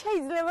რატომ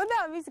შეიძლება და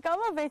ამის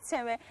გამო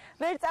ვეცემე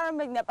ვერ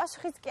წარმოვიდგინა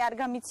პასუხიც კი არ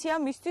გამიცია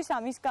მისთვის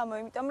ამის გამო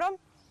იმიტომ რომ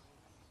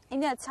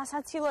ინდათ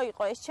სასაცილო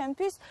იყო ეს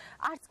ჩემთვის,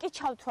 არც კი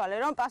ჩავთვალე,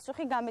 რომ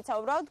პასუხი გამეცა,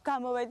 უბრალოდ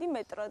გამოვედი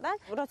მეტროდან.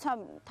 როცა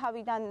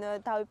თავიდან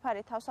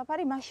დავიფარე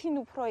თავსაფარი, მაშინ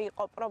უფრო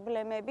იყო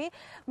პრობლემები,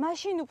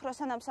 მაშინ უფრო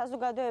სანამ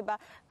საზოგადოება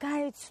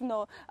გაეცნო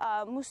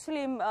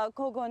მუსლიმ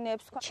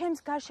გოგონებს,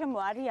 ჩემს გარშემო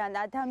არიან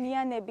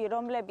ადამიანები,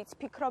 რომლებიც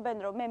ფიქრობენ,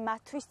 რომ მე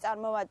მათთვის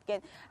წარმოვადგენ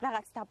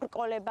რაღაც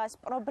დაბრკოლებას,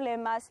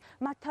 პრობლემას,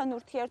 მათთან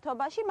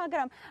ურთიერთობაში,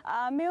 მაგრამ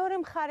მეორე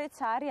მხარეც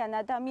არიან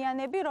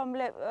ადამიანები,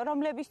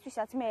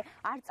 რომლებისთვისაც მე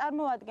არ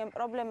წარმოვადგენ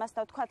პრობლემას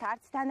და ვთქვათ,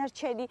 არც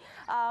დანარჩენი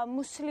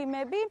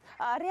მუსლიმები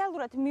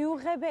რეალურად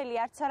მიუღებელი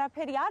არც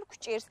არაფერი არ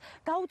გვჭირს,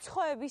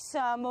 გაუცხოების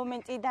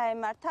მომენტი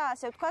დაემართა,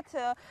 ასე ვთქვათ,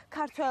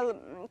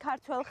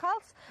 ქართველ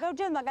ხალხს.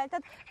 ბევრჯერ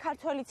მაგალითად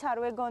ქართველიც არ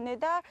ვეგონე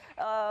და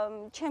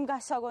ჩემ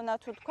გასაგონად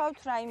თუ თქვავთ,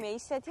 რაიმე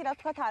ისეთი, რა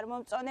ვთქვათ, არ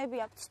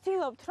მომწონებია.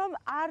 ვცდილობთ, რომ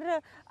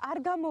არ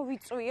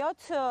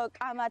გამოვიწვიოთ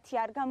კამათი,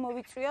 არ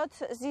გამოვიწვიოთ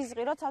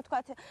ზიზღი, როცა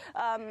ვთქვათ,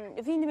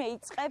 ვინმე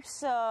იწყებს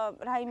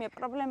რაიმე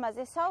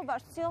პრობლემაზე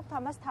საუბარს, ვცდილობთ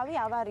ამას თავი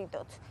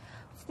ავარიდოთ.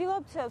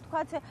 ვცდილობთ,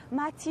 ვთქვათ,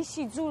 მათი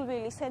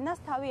სიძულვილის ენას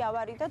თავი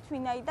ავარიდოთ,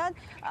 ვინაიდან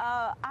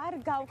არ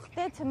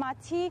გავხდეთ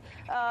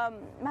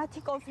მათი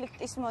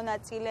კონფლიქტის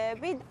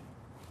მონაწილეები.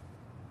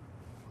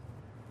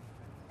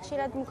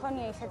 ხშირად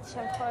მქონია ისეთი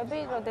შემთხვევები,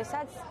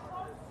 როდესაც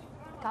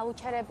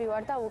გაუჩერები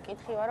ვარ და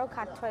უკითხი ვარ, რომ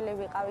ქართველი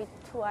ვიყავით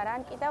თუ არა,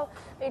 ან კიდევ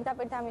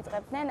პირდაპირ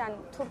დამიწყებდნენ, ან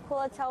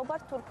თურქულად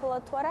საუბარს,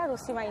 თურქულად თუ არა,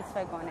 რუსი მაინც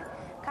ვეგონე.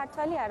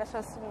 ქართველი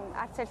არასდროს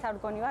არც ერთ არ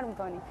ვგონი ვარ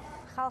მგონი.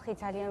 ხალხი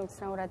ძალიან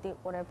უცნაურად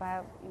იყურება,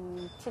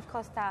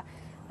 თითქოს და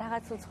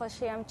რაღაც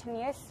უცხოში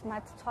ამჩნიეს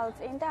მათ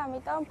თვალწინ და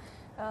ამიტომ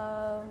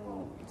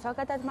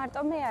ზოგადად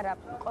მარტო მე არა,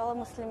 ყველა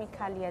მუსლიმი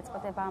ქალი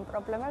ეწოდება ამ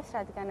პრობლემებს,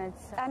 რადგანაც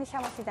ტანის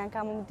ამოსიდან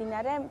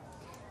გამომდინარე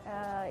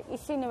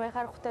ისინი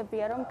ვეღარ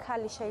ხვდებიან, რომ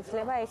ქალი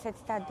შეიძლება ესეც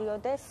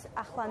დადიოდეს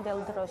ახლანდელ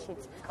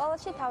დროშიც.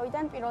 სკოლაში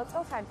თავიდან პირველ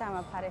წელს არ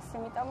დამაფარეს,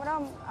 იმიტომ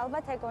რომ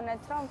ალბათ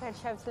ეგონათ, რომ ვერ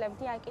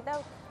შევძლებდიან კიდევ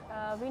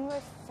ვინმე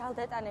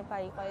ძალდეტანება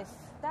იყო ეს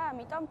და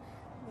ამიტომ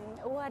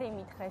უარი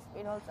მითხრეს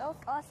პირველ წელს.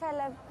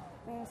 კლასელებს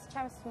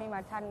ჩემს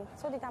მიმართ ან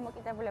ცუდი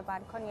დამოკიდებულება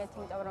არ ქონიათ,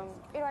 იმიტომ რომ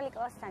პირველი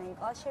კლასიდან იმ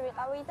კლასში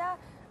ვიყავი და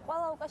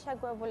ყველა უკვე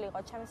შეგვებული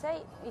იყო ჩემზე,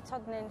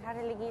 იცოდნენ რა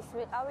რელიგიის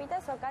ვიყავი და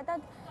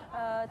ზოგადად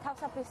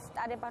თავსაფრის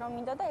ტარება რომ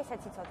მინდოდა,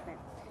 ესეც იცოდნენ.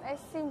 ეს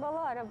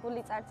სიმბოლო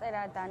არაბული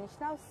წარწერა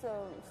დანიშნავს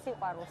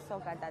სიყვარულს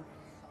ზოგადად.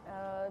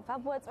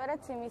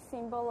 ბაბუეწვერაც იმის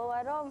სიმბოლოა,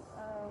 რომ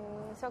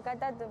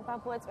ზოგადად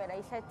ბაბუეწვერა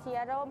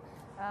ისეთია, რომ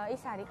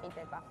ის არ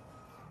იყიდება.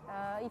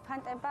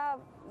 იფანტება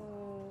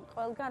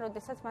ყველგან,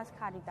 როდესაც მას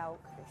ხარი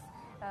დაუქრის.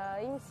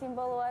 იმ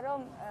სიმბოლოა,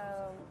 რომ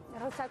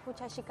როცა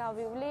ქუჩაში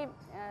გავივლი,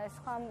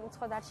 სხვა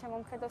უცხოდ არ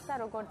შემომხედოს და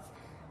როგორც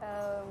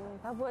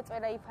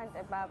ბაბუეწვერა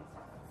იფანტება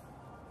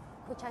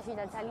ქუჩაში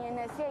და ძალიან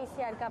ესია,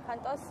 ისე არ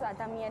გაფანტოს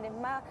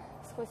ადამიანებმა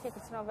სხვისი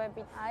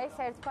გრძნობებით. ეს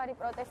ერთგვარი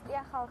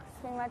პროტესტია ხალხის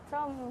მიმართ,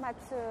 რომ მათ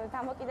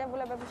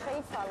დამოკიდებულებები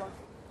შეიცვალონ.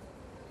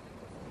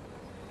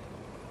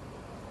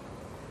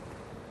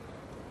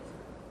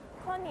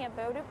 ქონია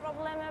ბევრი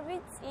პრობლემები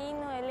წინ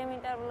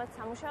ელემენტარულად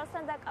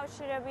სამუშაოსთან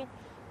დაკავშირებით,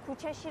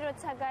 ქუჩაში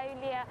როცა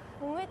გაივლია,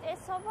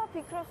 უმეტესობა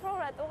ფიქრობს, რომ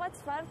რატოღაც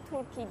ვარ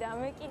თურქი და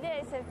მე კიდე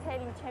ესე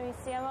მთელი ჩემი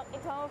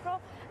სიამაყით ვამბობ, რომ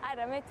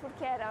არა, მე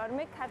თურქი არა ვარ,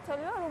 მე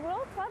ქართველი ვარ,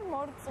 უბრალოდ ვარ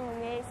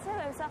მორწმუნე. ესე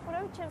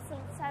ვემსახურებ ჩემს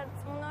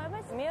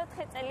სარწმუნოებას.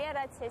 მეოთხე წელია,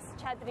 რაც ეს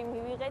ჩადრი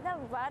მივიღე და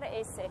ვარ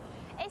ესე.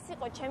 ეს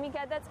იყო ჩემი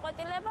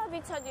გადაწყვეტილება,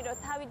 ვიცოდი, რომ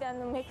თავიდან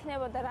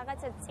მექნებოდა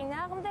რაღაცა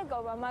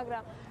წინააღმდეგობა,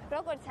 მაგრამ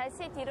როგორც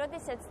ასეთი,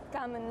 როდესაც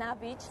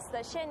გამნაბიჯს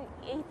და შენ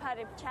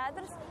იფარებ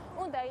ჩადრს,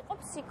 უნდა იყო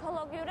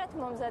ფსიქოლოგიურად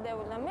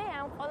მომზადებული. მე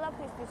ამ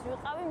ყველაფრისთვის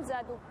ვიყავი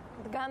მზად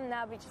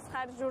გამნაბიჯს,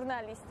 ხარ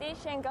ჟურნალისტი,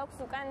 შენ გაქვს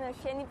უკან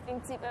შენი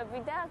პრინციპები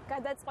და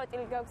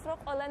გადაწყვეტილი გაქვს, რომ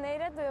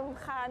ყველანაირად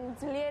ხან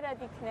ძლიერად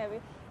იქნები.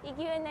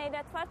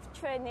 იგივენაირად ვართ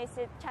ჩვენ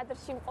ესე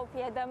ჩადრში მყოფი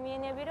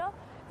ადამიანები, რომ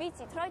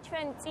ვიცით, რომ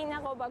ჩვენ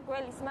წინაღობა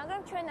გველის,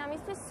 მაგრამ ჩვენ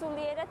ამისთვის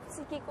სულიერად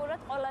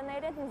ფსიქიკურად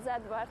ყველანაირად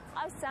მზად ვართ.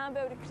 ყავს ძალიან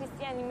ბევრი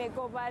ქრისტიანი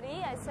მეგობარი,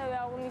 ასევე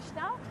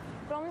აღნიშნავ,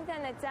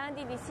 რომლიდანაც ძალიან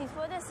დიდი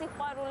სითბო და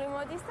სიყვარული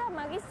მოდის და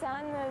მაგის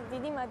ძალიან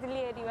დიდი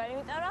მადლიერი ვარ,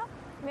 იმიტომ რომ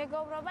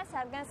მეგობრობას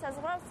არ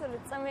განსაზღვრავს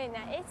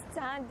რწმენა. ეს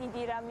ძალიან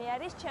დიდი რამე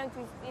არის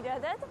ჩემთვის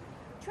პირადად.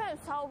 ჩვენ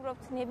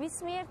საუბრობთ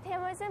ნებისმიერ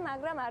თემაზე,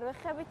 მაგრამ არ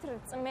ვეხებით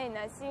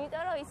რწმენას,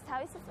 იმიტომ რომ ის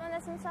თავის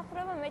რწმენას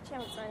იმსახურება, მე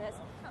ჩემ რწმენას.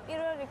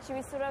 პირველ რიგში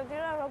ვისურვებდი,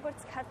 რომ როგორც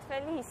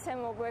ქართველი ისე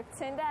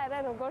მოგვექცენ და არა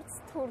როგორც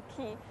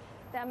თურქი.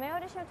 და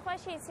მეორე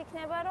შემთხვევაში ის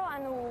იქნება, რომ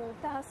ანუ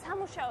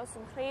სამუშაოს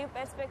მხრივ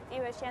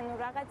პერსპექტივაში, ანუ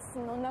რაღაც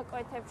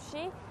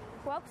მონაკვეთებში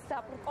გვაქვს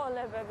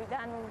დაბრკოლებები და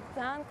ანუ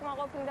ძალიან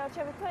კმაყოფილი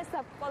დავრჩებით, თუ ეს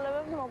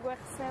დაბრკოლებები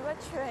მოგვეხსნება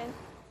ჩვენ.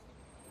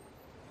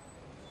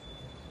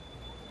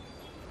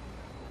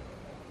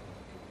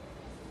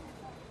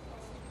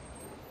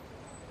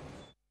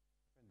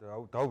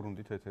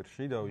 დავბრუნდით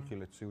ეთერში და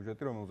ვიხილეთ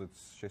სიუჟეტი, რომელზეც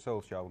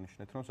შესაძლოა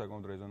აღნიშნეთ, რომ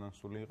საკმაოდ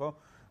რეზონანსული იყო.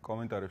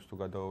 კომენტარებს თუ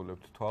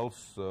გადავავლებთ თვალს,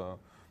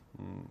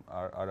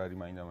 არ არის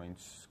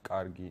მაინდა-მაინც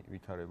კარგი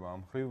ვითარება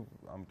ამ მხრივ,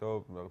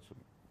 ამიტომ რაღაც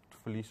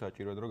თვლის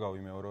საჭიროდ რომ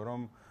გავიმეორო,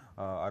 რომ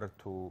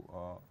არათუ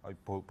აი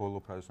ბოლო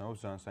ფრაზას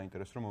ნაობს ძალიან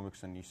საინტერესო რომ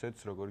მომექცენ ისეც,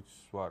 როგორც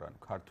ვარ, ანუ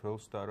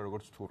ქართველს და არა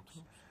როგორც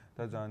თურქს.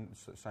 და ძალიან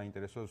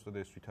საინტერესოა ზუსტად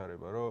ეს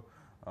ვითარება, რომ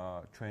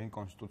ჩვენ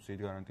კონსტიტუციით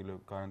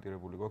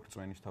გარანტირებული გვაქვს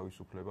რწმენის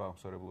თავისუფლება,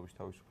 აღმსარებლობის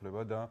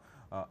თავისუფლება და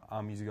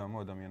ამის გამო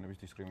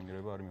ადამიანების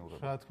დისკრიმინირება არ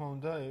მიუღებია. რა თქმა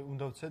უნდა,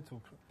 უნდა ვცეთ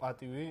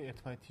პატივი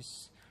ერთმანეთის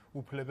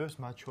უფლებებს,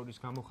 მათ შორის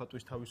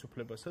გამოხატვის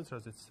თავისუფლებასაც,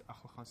 რაზეც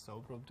ახლახანს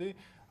საუბრობდი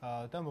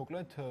და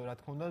მოკლედ, რა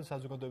თქმა უნდა,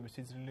 საზოგადოების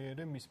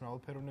სიძლიერე მის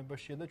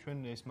მრავალფეროვნებაშია და ჩვენ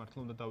ეს მართლა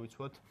უნდა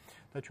დავიცვათ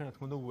და ჩვენ რა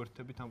თქმა უნდა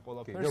უერთდებით ამ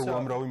ყველაფერს. და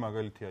უამრავი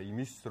მაგალითია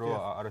იმის, რომ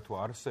არათუ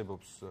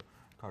არსებობს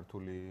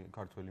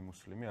ქართველი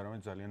მუსლიმი,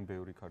 არამედ ძალიან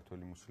ბევრი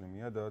ქართველი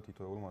მუსლიმია და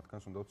თითოეულ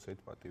მათგანს უნდა ვცეთ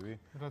პატივი,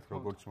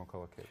 როგორც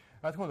მოქალაქეები.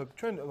 რა თქმა უნდა,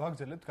 ჩვენ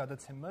ვაგრძელებთ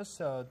გადაცემას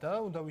და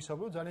უნდა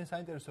ვისაუბროთ ძალიან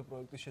საინტერესო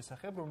პროექტის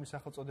შესახებ, რომლის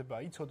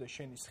სახელწოდებაა იცოდე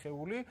შენი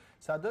სხეული,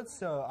 სადაც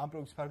ამ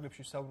პროექტის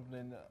ფარგლებში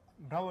საუბრობდნენ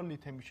მრავალი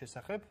თემის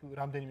შესახებ,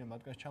 რამდენიმე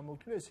მათგანს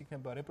ჩამოვთვლი, ეს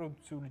იქნება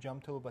რეპროდუქციული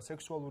ჯანმრთელობა,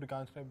 სექსუალური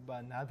განათლება,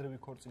 ნადრევი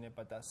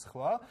ქორწინება და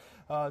სხვა.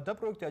 და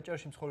პროექტი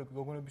აჭარაში მცხოვრები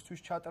გოგონებისთვის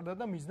ჩატარდა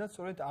და მიზნად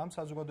სწორედ ამ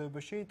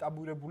საზოგადოებაში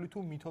ტაბუირებული თუ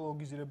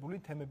მითოლოგიზირებული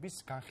თემების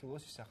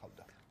განხილვას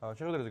ისახავდა.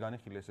 შეხვედრაზე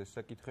განიხილეს ეს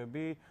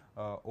საკითხები,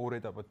 ორ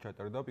ეტაპად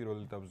ჩატარდა. პირველ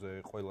ეტაპზე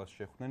ყველას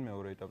შეხვდნენ,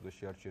 მეორე ეტაპზე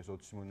შეარჩიეს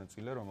 20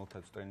 მონაწილე,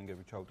 რომელთაც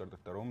ტრენინგები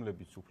ჩაუტარდათ და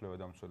რომლებიც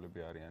უფლებადამცველები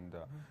არიან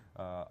და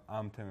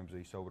ამ თემებზე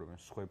ისაუბრებენ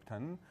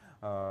სხვებთან.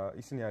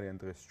 ისინი არიან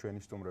დღეს ჩვენი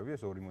სტუმრები,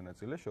 ეს ორი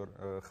მონაწილე,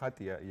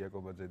 ხატია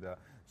იაკობაძე და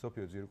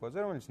სოფიო ძირკვაძე,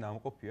 რომელიც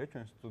ნამყოფია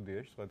ჩვენ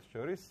სტუდიაში, სხვათა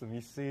შორის,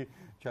 მისი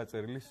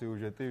ჩაწერილი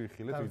სიუჟეტი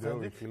ვიხილეთ, ვიდეო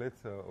ვიხილეთ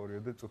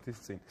 2 წუთის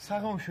წინ.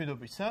 საღამო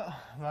მშვიდობისა,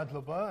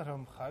 მადლობა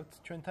რომ ხართ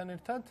ჩვენთან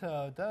ერთად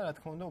და რა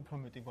თქმა უნდა და უფრო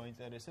მეტი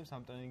გვაინტერესებს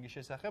ამ ტრენინგის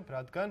შესახებ,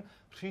 რადგან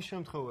ხშირ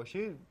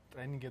შემთხვევაში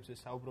ტრენინგებზე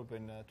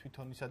საუბრობენ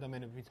თვითონ ის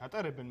ადამიანები, ვინც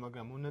ატარებენ,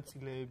 მაგრამ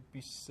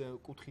მონაწილეების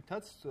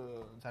კუთხითაც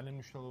ძალიან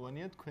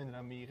მნიშვნელოვანია თქვენ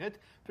რა მიიღეთ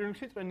პირველ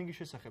რიგში ტრენინგის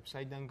შესახებ,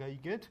 საიდან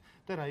გაიგეთ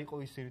და რა იყო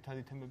ის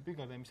ძირითადი თემები,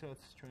 გარდა იმისა,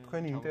 რაც ჩვენ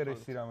თქვენი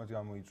ინტერესი რამაც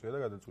გამოიწვია და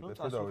გადაწყვეტეთ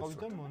და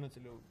დავიწყოთ.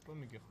 მონაწილეობა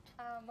მიგეხოთ.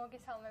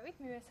 მოგესალმებით,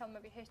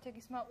 მივესალმები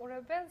ჰეშთეგის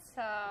მაყურებელს.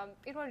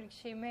 პირველ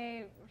რიგში მე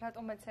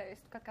რატომაც ეს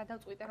თქვა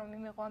გადავწყვიტე რომ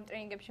მიმიღო ამ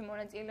ტრენინგებში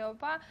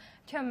მონაწილეობა.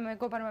 ჩემ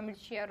მეგობარმა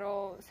მირჩია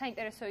რომ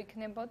საინტერესო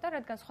იქნებოდა,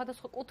 რადგან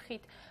სხვადასხვა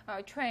კუთხით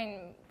ჩვენ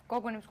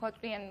გოგონებს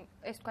გვაწვდიან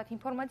ეს თქვა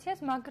ინფორმაციას,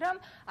 მაგრამ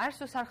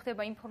არასდროს არ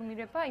ხდება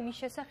ინფორმირება იმის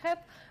შესახებ,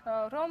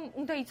 რომ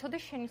უნდა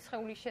იცოდეს შენი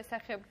სხეულის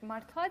შესახებ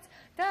მართლაც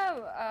და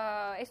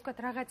ეს თქვა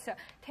რაღაც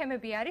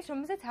თემები არის,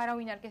 რომელზეც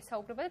არავინ არ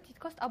გესაუბრება და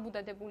თითქოს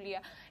ტაბუდადებულია.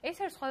 ეს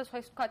არის სხვადასხვა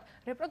ეს თქვა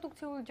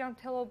რეპროდუქციული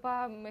ჯანმრთელობა,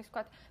 ეს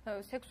თქვა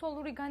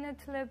სექსუალური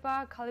განათლება,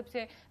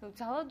 ქალებზე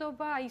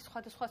ძალადობა, აი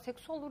სხვადასხვა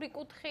სექსუალური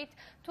კუთხით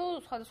თუ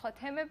სხვადასხვა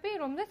თემები,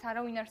 რომელზეც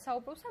არავინ არ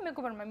საუბრობს და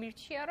მეგობარმა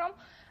მირჩია, რომ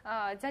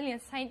ძალიან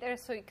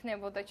საინტერესო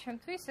იქნებოდა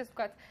ჩემთვის ეს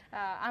ვთქვათ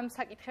ამ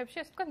საკითხებში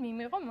ეს ვთქვათ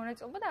მიმიღო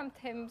მონაწილეობა და ამ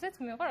თემებზეც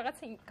მიმიღო რაღაც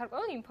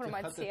გარკვეული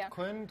ინფორმაცია.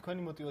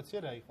 თქვენი мотиваცია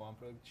რა იყო ამ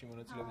პროექტში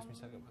მონაწილეობის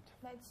მისაღებად?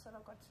 მეც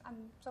როგორც ამ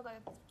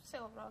ზოგადად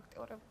ცდილობ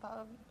აქტიური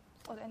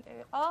სტუდენტი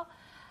ვიყო.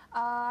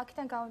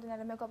 აქედან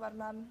გამომდინარე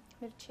მეგობარმა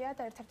მირჩია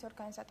და ერთ-ერთი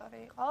ორგანიზატორი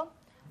იყო.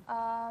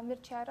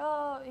 მირჩია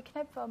რომ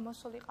იქნებ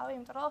მოსულიყავი,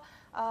 იმიტომ რომ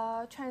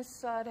ჩვენს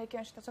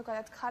რეგიონში და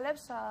ზოგადად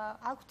ქალებს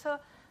აქვთ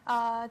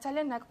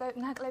ძალიან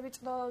ნაკლები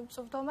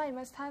წვდომა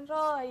იმასთან,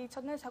 რომ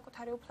იცოდნენ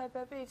საკუთარი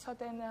უფლებები,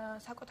 იცოდნენ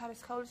საკუთარი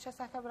სხეულის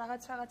შესახებ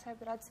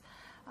რაღაცები, რაც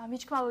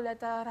მიჩქმალულად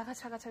და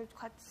რაღაცები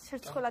თქვათ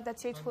სირცხვილადაც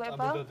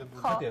ითვლება.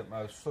 ხო.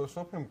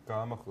 სოფრემ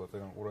გაამახვილა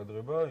წეგან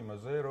ყურადღება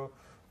იმაზე, რომ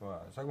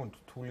საკმაოდ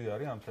რთული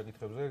არის ამ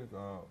საკითხებზე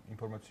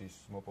ინფორმაციის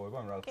მოპოვება,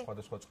 ან რაღაც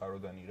სხვადასხვა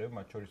წყაროდან იღებ,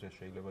 მათ შორის ეს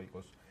შეიძლება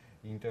იყოს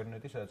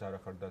ინტერნეტი, სადაც არ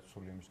ახარ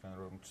დაცული იმისგან,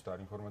 რომ მცდარ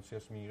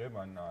ინფორმაციას მიიღებ,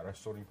 ან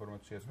არასწორ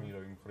ინფორმაციას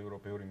მიიღებ, იმ მხრივ,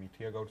 რომ ბევრი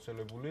მითია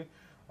გავრცელებული,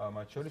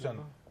 მათ შორის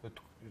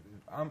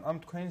ამ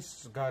თქვენს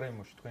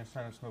გარემოში, თქვენს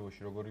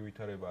სანაცნობოში როგორი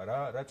ვითარება,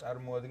 რა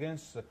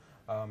წარმოადგენს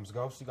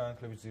მსგავსი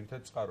განათლების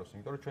ძირითად წყაროს,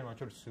 იმიტომ რომ ჩვენ მათ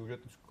შორის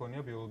სიუჟეტიც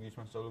გქონია ბიოლოგიის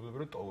მასწავლებლები,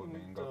 რომ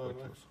ტოვებენ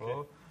გაკვეთილს, ხო?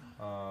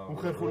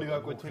 უხერხული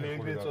გაკვეთილი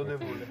ეგრეთ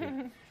წოდებული.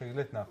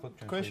 შეგიძლიათ ნახოთ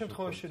ჩვენ. თქვენ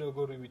შემთხვევაში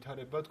როგორი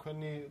ვითარება,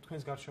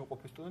 თქვენს გარშემო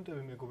ყოფილი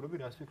სტუდენტები, მეგობრები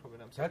რას ფიქრობენ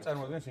ამ საკითხზე? რა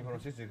წარმოადგენს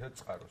ინფორმაციის ძირითად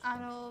წყაროს?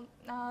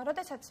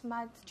 როდესაც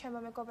მათ ჩემო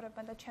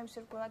მეგობრებმა და ჩემს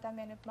ირგვლივ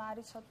ადამიანებმა არ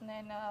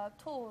იცოდნენ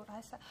თუ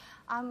რას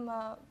ამ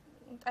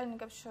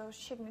ტრენინგებში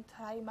შეგნით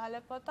რა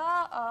იმალებოდა,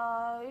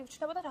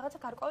 იბჩნებოდა რაღაცა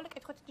გარკვეული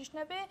კითხვით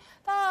ნიშნები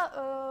და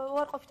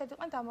უარყოფითად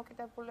იყვნენ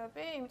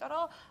დამოკიდებულები, იმიტომ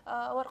რომ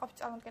უარყოფით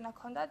წარმოდგენა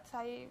ჰქონდათ,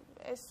 აი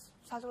ეს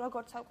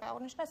როგორც უკვე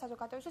აღნიშნა,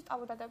 საზოგადოებისთვის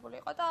ტაბუდადებული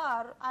იყო და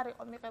არ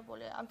იყო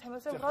მიღებული ამ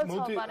თემაზე უბრალოდ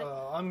საუბარი.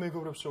 ამ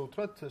მეგობრებს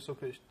შევუთრათ,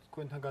 სოფიაში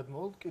თქვენთან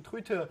გადმოვალთ,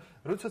 კითხვით,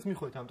 როდესაც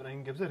მიხვდეთ ამ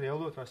ტრენინგებზე,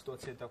 რეალურად რა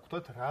სიტუაცია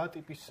დაგვხვდათ, რა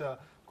ტიპის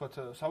თქვათ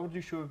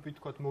სავარჯიშოებით,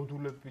 თქვათ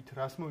მოდულებით,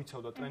 რას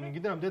მოიცავდა ტრენინგი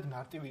და რამდენად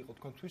მარტივი იყო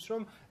თქვენთვის,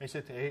 რომ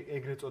ესეთ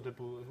ეგრეთ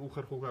წოდებულ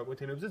უხერხულ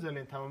გაკვეთილებზე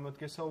ძალიან თამამად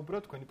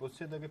გესაუბრათ, თქვენი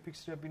პოზიცია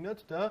დაგეფიქსირებინათ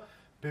და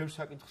ბევრ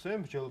საკითხზე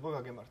მსჯელობა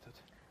გაგემართათ.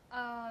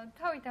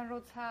 თავიდან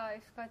როცა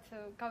ეს ვთქვათ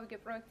გავიგე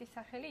პროექტის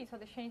სახელი,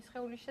 იცოდე შენი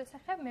სხეულის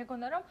შესახებ,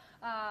 მეგონა რომ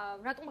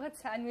რატომღაც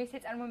ანუ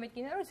ესე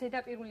წარმომედგინა რომ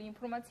ზედაპირული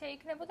ინფორმაცია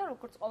იქნებოდა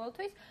როგორც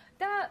ყოველთვის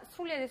და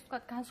სრულიად ეს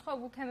ვთქვათ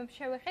განსხვავებულ თემებს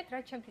შევეხეთ,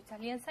 რაც ჩემთვის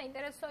ძალიან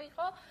საინტერესო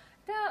იყო.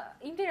 და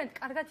იმდენად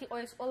კარგად იყო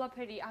ეს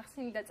ყველაფერი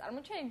ახსნილი და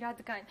წარმოჩენილი,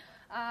 რადგან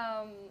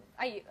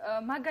აი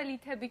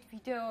მაგალითებით,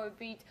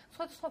 ვიდეოებით,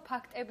 სხვადასხვა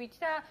ფაქტებით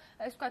და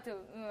ეს ვთქვათ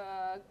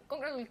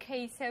კონკრეტული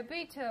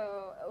кейსებით,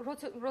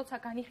 როცა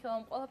განიხილავ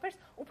ამ ყველაფერს,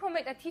 უფრო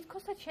მეტად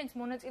თითქოსაც შენს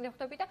მონაწილე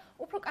ხდები და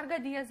უფრო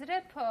კარგად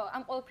იაზრებ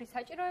ამ ყველაფრის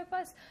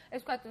საჭიროებას,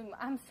 ეს ვთქვათ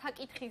ამ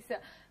საკითხის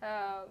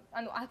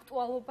ანუ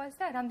აქტუალობას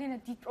და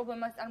რამდენად დიდ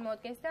პრობლემას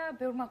წარმოადგენს და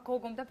ბევრმა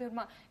გოგომ და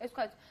ბევრმა ეს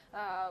ვთქვათ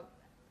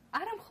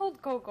არა მხოლოდ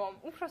გოგომ,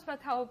 უფროსმა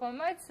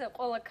თაობამაც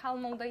ყველა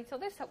ქალმა უნდა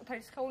იცოდეს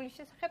საკუთარი სხეულის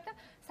შესახებ და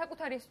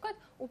საკუთარი ეს ვთქვათ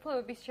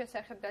უფლებების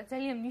შესახებ და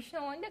ძალიან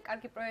მნიშვნელოვანი და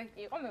კარგი პროექტი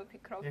იყო, მე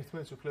ვფიქრობ.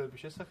 ერთმანეთს უფლებების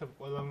შესახებ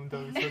ყველამ უნდა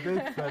ვიცოდეთ,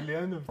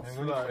 ძალიან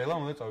ყველა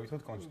უნდა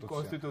წავიცოთ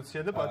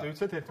კონსტიტუცია და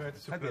პატრიოტიცად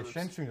ერთმანეთის უფლებებს.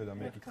 შენც მინდოდა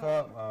მეკითხა,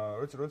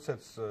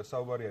 როდესაც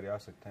საუბარი არის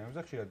ასეთ თემებზე,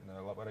 ხშირად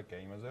ლაპარაკია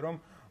იმაზე, რომ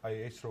აი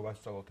ეს რო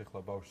ვასწავლოთ ახლა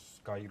ბავშვს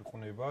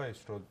გაირყნება, ეს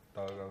რო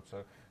რაღაცა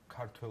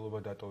ქართველობა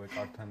დატოვე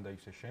კართან და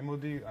ისე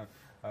შემოდი.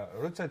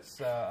 როდესაც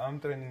ამ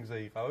ტრენინგზე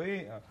იყავი,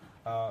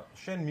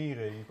 შენ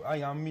მიიღე, აი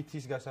ამ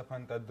მითის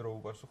გასაფანტად რო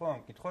უპასუხო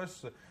ამ კითხვას,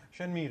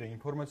 შენ მიიღე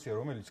ინფორმაცია,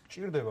 რომელიც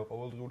გჭირდება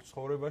ყოველდღიურ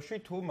ცხოვრებაში,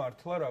 თუ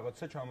მართლა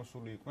რაღაცა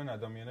ჩამოსული იყვნენ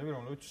ადამიანები,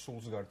 რომლებიც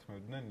სულს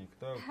გართმევდნენ იქ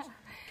და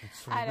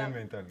გიცნობდნენ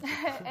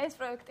მენტალიტეტს. ეს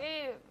პროექტი,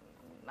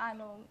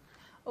 ანუ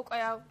უკვე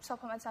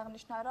სოფომაც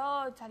აღნიშნა,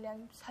 რომ ძალიან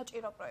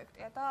საჭირო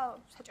პროექტია და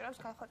საჭიროებს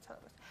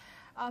განხორციელებას.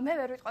 მე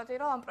ვერ ვიტყოდი,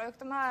 რომ ამ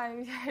პროექტმა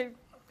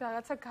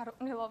რაღაცა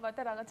გარყვნილობა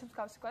და რაღაცებს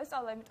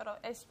გავსწავლა, იმიტომ რომ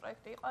ეს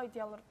პროექტი იყო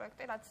იდეალური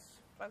პროექტი, რაც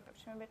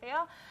პროექტებში მიმიღია.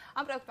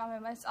 ამ პროექტმა მე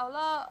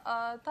მასწავლა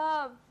და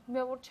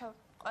მე ვურჩევ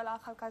ყველა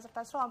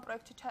ახალგაზრდას რომ ამ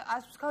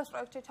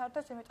პროექტში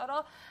ჩართოს, იმიტომ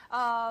რომ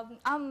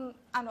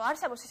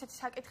არსებობს ისეთი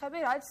საკითხები,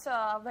 რაც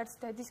ვერც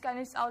დედისგან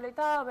ისწავლე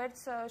და ვერც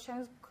შენ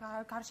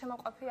გარშემო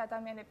ყოფილი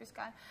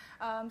ადამიანებისგან.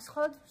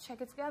 მხოლოდ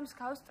შეგეძლია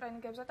მსგავს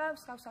ტრენინგებზე და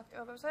მსგავს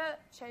აქტივობებზე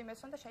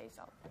შეიმეცნო და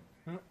შეისწავლო.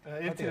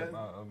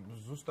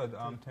 ზუსტად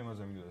ამ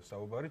თემაზე მინდოდა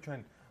საუბარი.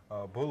 ჩვენ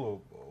ბოლო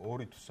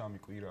 2 თუ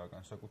 3 კვირაა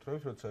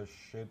განსაკუთრებით, როცა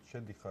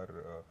შედიხარ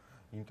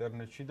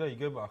ინტერნეტში და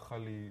იგებ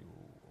ახალი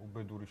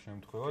უბედური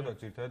შემთხვევა და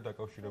ძირითადად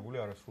დაკავშირებული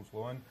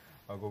არასრულწლოვან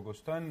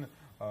გოგოსთან.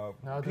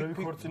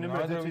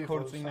 ნადრევი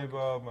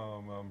ქორწინება,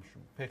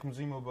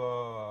 ფეხმძიმობა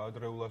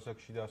ადრეულ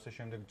ასაკში და ასე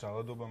შემდეგ,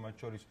 ძალადობა მათ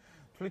შორის.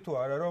 თვლით თუ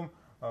არა რომ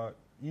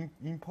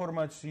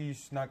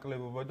ინფორმაციის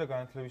ნაკლებობა და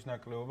განათლების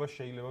ნაკლებობა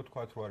შეიძლება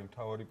ვთქვათ, რომ არის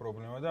მთავარი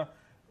პრობლემა და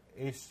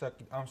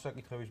ამ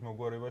საკითხების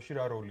მოგვარებაში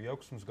რა როლი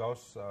აქვს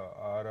მსგავს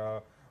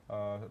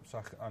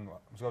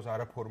მსგავს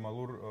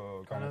არაფორმალურ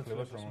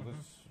განათლებას,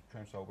 რომელზეც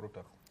ჩვენ საუბრობთ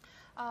ახლა.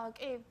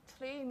 კი,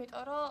 ვთვლი,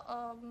 იმიტომ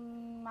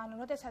რომ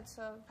როდესაც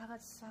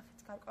რაღაც სახით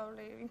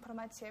გარკვეული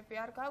ინფორმაციები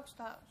არ გაქვს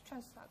და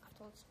ჩვენ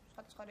საქართველოს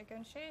სხვადასხვა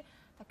რეგიონში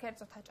და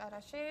კერძოდ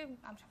აჭარაში,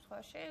 ამ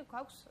შემთხვევაში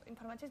გვაქვს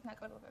ინფორმაციის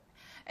ნაკლებობები.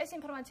 ეს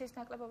ინფორმაციის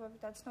ნაკლებობები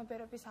და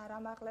ცნობიერების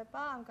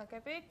არამაღლება ამ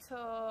გაგებით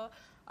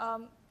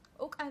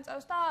უკან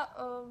წევს და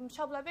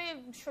მშობლები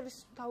შვილის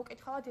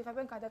დაუკითხავად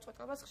იღებენ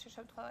გადაწყვეტილებას ხშირ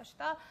შემთხვევაში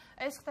და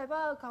ეს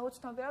ხდება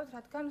გაუცნობიერად,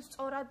 რადგან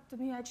სწორად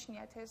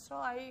მიაჩნიათ ეს,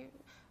 რომ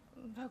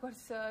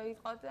როგორც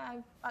იყო და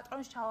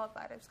პატრონს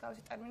ჩავაბარებს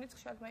გავსი ტერმინიც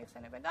ხშირად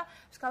მოიხსენებენ და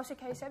მსგავსი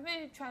кейსები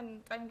ჩვენ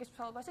ტრენინგის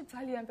მსვლელობაში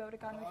ძალიან ბევრი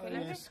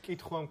განვიხილეთ. ეს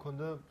კითხვა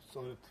მქონდა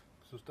სწორედ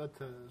ზუსტად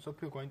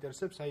სოფიო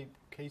გვაინტერესებს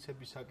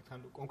кейსების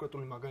საკითხი,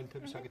 კონკრეტული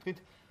მაგალითების საკითხით,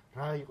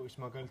 რა იყო ის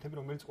მაგალითები,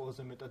 რომელიც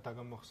ყველაზე მეტად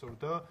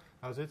დაგამახსოვრდა,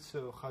 რაზეც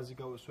ხაზი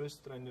გავუსვეს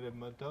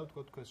ტრენერებმა და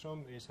თქვენ რომ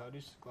ეს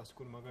არის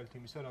კლასიკური მაგალითი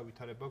იმისა, რა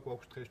ვითარება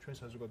გვაქვს დღეს ჩვენ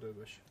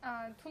საზოგადოებაში.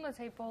 თუნდაც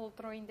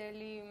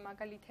ბოლოდროინდელი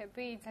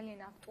მაგალითები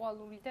ძალიან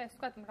აქტუალური და ეს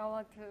ვთქვათ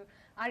მრავლად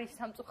არის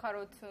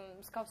სამწუხაროდ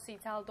მსგავსი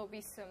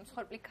ძალადობის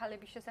მსხვერპლი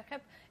ქალების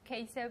შესახებ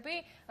кейსები,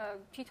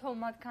 თითოეულ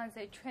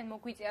მათგანზე ჩვენ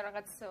მოგვიწია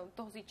რაღაც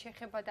დოზით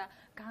შეხება და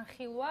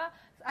განხილვა,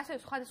 ასევე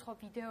სხვადასხვა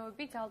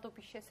ვიდეოები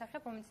ძალადობის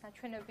შესახებ, რომელიც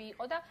ნაჩვენები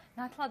იყო და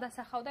ნათლად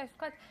ასახავდა ეს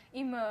ვთქვათ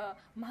იმ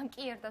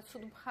მანკიერ და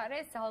ცუდ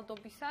მხარეს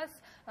ძალადობისას,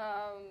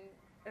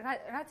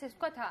 რაც ეს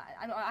ვთქვათ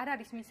არ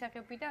არის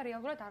მისაღები და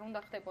რეალურად არ უნდა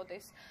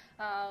ხდებოდეს.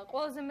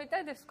 ყველაზე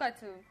მეტად ეს ვთქვათ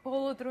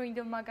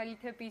ბოლოდროინდელ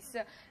მაგალითების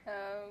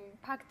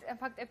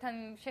ფაქტებთან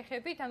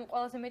შეხებით,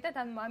 ყველაზე მეტად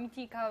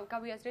ამითი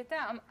გავიაზრეთ და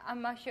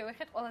ამას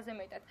შევეხეთ ყველაზე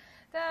მეტად.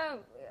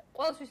 და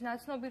ყოველთვის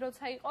ნაცნობი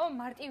როცა იყო,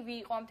 მარტივი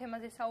იყო ამ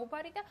თემაზე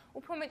საუბარი და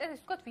უფრო მეტად ეს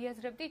ვთქვათ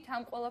ვიაზრებდით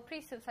ამ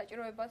ყველაფრის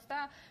საჭიროებას და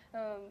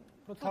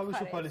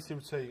თავისუფალი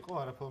სივრცე იყო,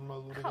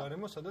 არაფორმალური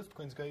გარემო, სადაც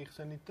თქვენს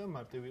გაიხსენით და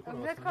მარტივი იყო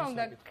რა თქმა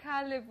უნდა,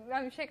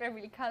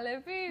 შეკრებილი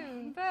ქალები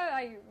და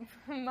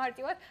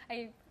მარტივად,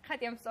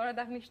 ხატიამ სწორად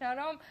აღნიშნა,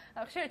 რომ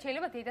ხშირად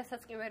შეიძლება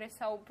დედასაც კი ვერ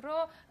ესაუბრო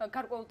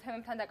გარკვეულ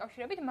თემებთან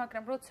დაკავშირებით,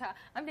 მაგრამ როცა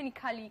ამდენი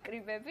ქალი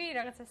იკრიბები,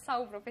 რაღაცა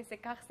საუბრობ ესე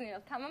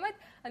გახსნილად თამამად,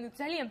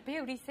 ძალიან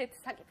ბევრი ისეთ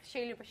საკითხი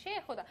შეიძლება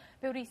შეეხო და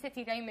ბევრი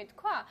ისეთი რაიმე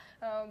თქვა,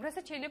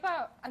 რასაც შეიძლება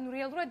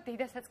რეალურად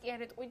დედასაც კი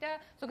არ ეტყვი და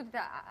ზოგადად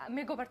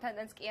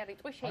მეგობართანაც კი არ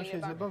ეტყვი შეიძლება.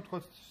 შეიძლება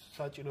ვთქვათ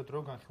საჭირო დრო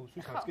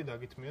განხილვისთვის რაც კი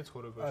დაგითმია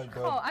ცხოვრებაში.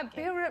 ხო,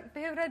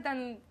 ბევრად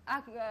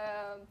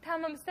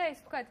თამამს და ეს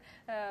ვთქვათ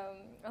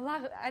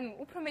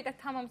უფრო მეტად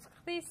თამამს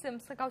ხდის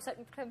მსგავს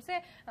საკითხებზე,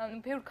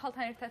 ბევრ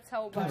ქალთან ერთად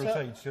საუბარი.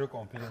 თუმცა იცი რომ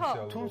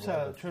კონფიდენციალურობა. თუმცა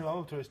ჩვენ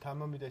ვამბობთ რომ ეს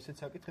თამამი და ესეც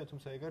საკითხია,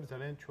 თუმცა ეგ არის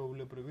ძალიან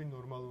ჩვეულებრივი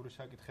ნორმალური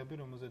საკითხები,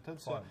 რომელზეც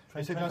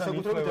ესე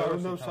განსაკუთრებით არ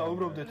უნდა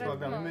ვსაუბრობდეთ,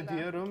 მაგრამ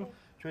იმედია რომ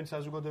ჩვენ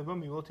საზოგადოება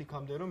მივიღოთ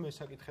იქამდე რომ ეს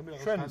საკითხები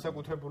რაღაც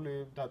განსაკუთრებული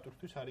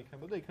დატვირთვის არ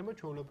იქნება და იქნება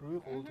ჩვეულებრივი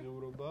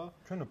ყოველდღიურობა.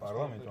 ჩვენო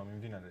პარლამენტმა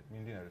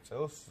მიმდინარე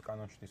წელს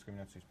კანონში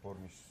დისკრიმინაციის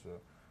ფორმის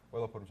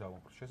ყველა ფორმის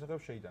აღმოფხრის შესახებ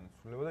შეიტანა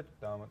ცვლილება და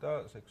დაამატა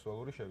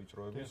სექსუალური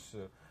შევიწროების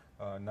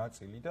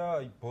ნაწილი და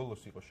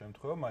ბოლოს იყო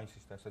შემთხვევა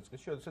მაისის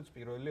დასაწყისში, როდესაც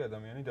პირველი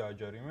ადამიანი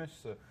დააჯარიმეს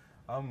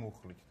ამ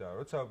მუხლით და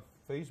როცა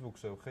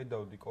Facebook-ზე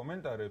ვხედავდი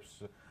კომენტარებს,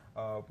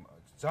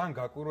 ძალიან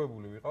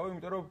გაკვირვებული ვიყავი,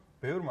 იმიტომ რომ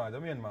ბევრმა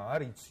ადამიანმა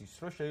არ იცის,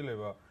 რომ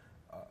შეიძლება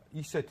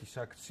ისეთი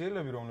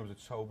საქციელები, რომლებზეც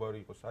საუბარი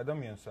იყოს,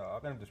 ადამიანს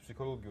აყენებდეს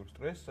ფსიქოლოგიურ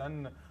სტრესს ან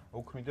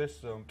უქმნიდეს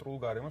მტრულ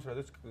გარემოს,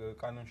 რადგან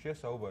კანონშია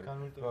საუბარი.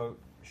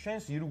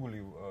 შენს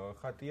ირგვლივ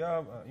ხატია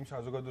იმ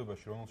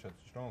საზოგადოებაში,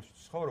 რომელშიც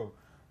ცხოვრობ,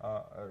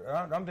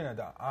 რამდენად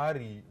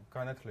არის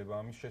განათლება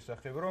ამის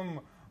შესახებ, რომ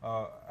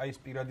აი ეს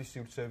პირადი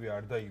სივრცეები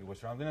არ დაირღვეს,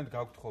 რამდენად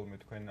გაქვთ ხოლმე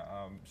თქვენ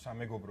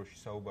სამეგობროში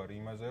საუბარი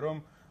იმაზე, რომ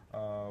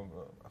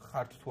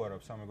ხართ თუ არა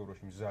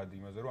სამეგობროში მზად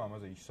იმაზე, რომ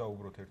ამაზე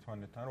ისაუბროთ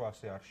ერთმანეთთან, რომ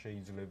ასე არ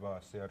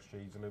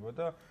შეიძლება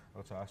და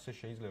რაღაცა ასე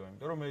შეიძლება,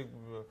 იმიტომ რომ მე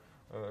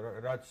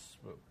რაც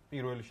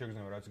პირველი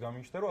შეგრძნება, რაც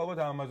გამიჩნდა, რომ ალბათ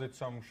ამაზეც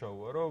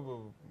სამუშაოა, რომ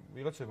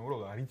ვიღაცები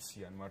უბრალოდ არ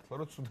იციან მართლა,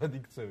 რომ ცუდად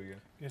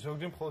იქცევიან.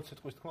 ზოგჯერ მხოლოდ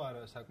სიტყვის თქმა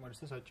არა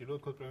საკმარისი და საჭირო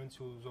თქო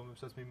პრევენციულ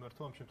ზომებსაც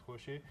მიმართო ამ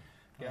შემთხვევაში.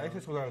 აი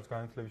ეს რაღაც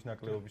განათლების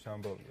ნაკლებობის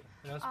ამბავია.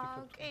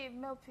 კი,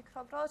 მე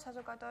ვფიქრობ, რომ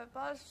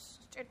საზოგადოებას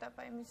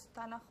სჭირდება იმის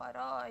დანახვა,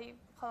 რომ აი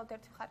მხოლოდ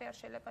ერთი მხარე არ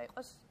შეიძლება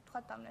იყოს თქვა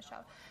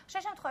დამნაშავე.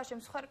 შენ შემთხვევაში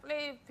მსხვერპლი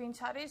ვინც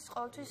არის,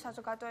 ყოველთვის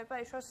საზოგადოება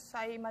იშოს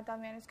აი იმ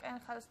ადამიანისკენ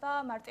ხელს და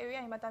მარტივია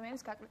იმ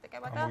ადამიანის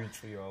გაკრიტიკება და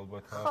მოიწვია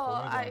ალბათ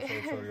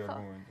ახლა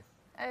არგუმენტი.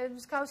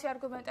 მსგავსი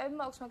არგუმენტები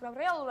მაქვს, მაგრამ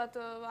რეალურად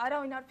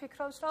არავინ არ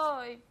ფიქრობს,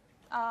 რომ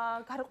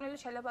გარყვნილი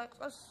შეიძლება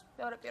იყოს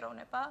მეორე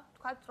პიროვნება,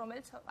 თქვა,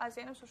 რომელიც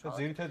აზიანებს უშუალოდ.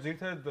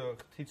 ძირითადად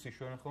ხთიცი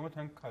შორენ ხოლმე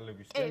თან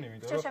ქალებისკენ,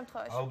 იმიტომ რომ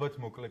ალბათ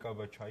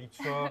მოკლეკაბა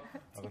ჩაიცვა,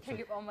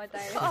 წითელი პომადა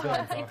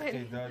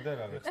და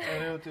რაღაც.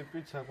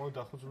 სტერეოტიპით საკმაოდ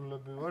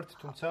დახუძვლულები ვართ,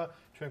 თუმცა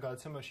ჩვენ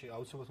გადაცემაში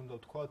აუცილებლად უნდა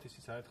ვთქვათ,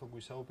 ისიც არაერთხელ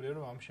გვისაუბრია,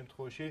 რომ ამ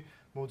შემთხვევაში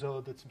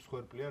მოძალადაც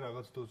მსხვერპლია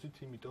რაღაც დოზით,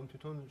 იმიტომ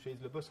თვითონ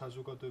შეიძლება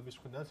საზოგადოების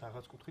მხრიდან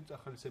რაღაც კუთხით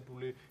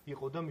ახალისებული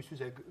იყო და მისთვის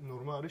ეგ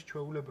ნორმა არის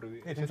ჩვეულებრივი.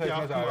 თუმცა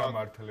ეს არ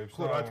ამართლებს.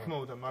 ხო, რა თქმა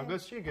უნდა,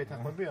 მაგასში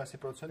გეთანხმები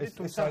 100%,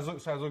 თუმცა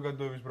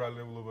საზოგადოების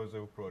ბრალებლობაზე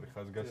უფრო არის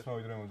ხაზგასმა,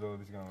 ვიდრე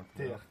მოძალადის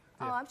გამართლება.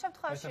 ამ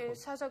შემთხვევაში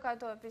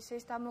საზოგადოების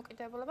ის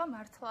დამოკიდებულება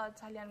მართლა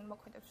ძალიან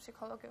მოქმედებს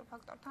ფსიქოლოგიურ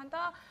ფაქტორთან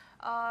და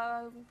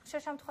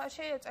შენ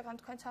შემთხვევაში წეგან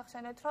თქვენც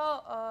ახსენეთ, რომ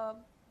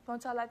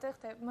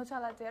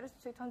მოძალადი არის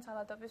თვითონ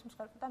ძალადობის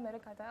მსხვერპლი და მერე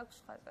გადააქვს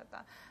ხაზე და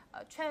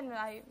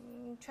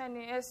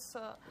ჩვენი ეს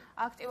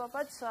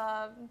აქტივობაც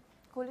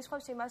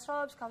გულისხმობს იმას, რომ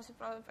მსგავსი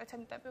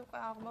პრეცედენტები უკვე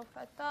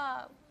აღმოფხვრათ და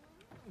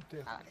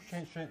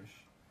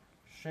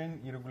შენ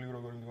ირგვლივ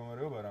როგორი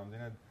მდგომარეობა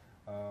რამდენად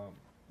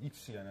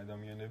იციან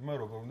ადამიანებმა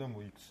როგორ უნდა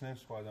მოიქცნენ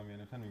სხვა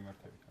ადამიანებთან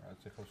მიმართებით.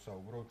 რაც ახლა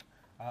ვსაუბრობთ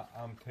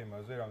ამ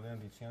თემაზე,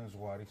 რამდენად იციან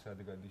ზღვარი სად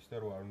გადის და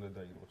რო არ უნდა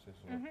დაირღვეს ეს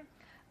ზღვარი.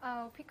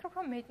 ვფიქრობ,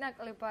 რომ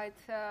მეტნაკლებად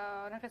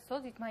რაღაც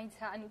დოზით მაინც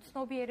ანუ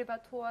ცნობიერება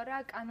თუ არა,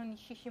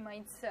 კანონის შიში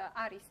მაინც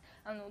არის.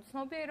 ანუ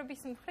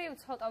ცნობიერების მხრივ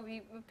ცოტა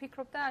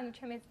ვფიქრობ და ანუ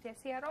ჩემი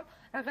აზრია, რომ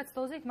რაღაც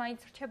დოზით მაინც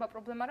რჩება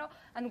პრობლემა, რომ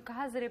ანუ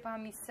გააზრება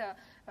ამის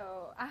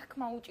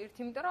აღქმა უჭირთ,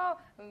 იმიტომ რომ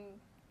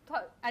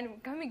ანუ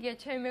გამიგია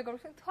ჩემი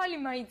მეგობრს, თვალი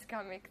მაინც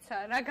გამექცა,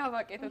 რა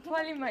გავაკეთო,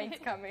 თვალი მაინც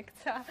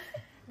გამექცა.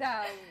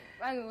 და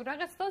ანუ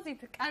რაღაც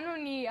დოზით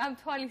კანონი ამ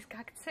თვალის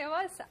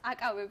გაქცევას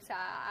აკავებს,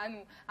 ანუ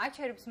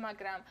აჩერებს,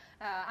 მაგრამ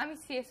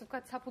ამის ეს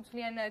ვთქვათ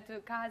საფუძვლიანად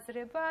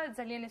გააზრება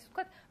ძალიან ეს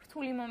ვთქვათ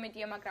რთული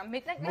მომენტია, მაგრამ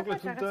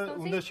მეტნაკლებად რაღაც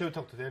დოზით უნდა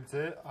შევთავაზოთ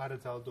ერთზე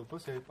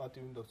არაძალადობას,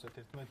 პატივი უნდა ვცეთ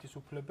ერთმანეთის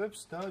უფლებებს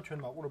და ჩვენ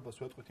მაყურებელს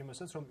ვეთყვით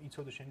იმასაც, რომ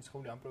იცოდე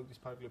შენისხეული ამ პროექტის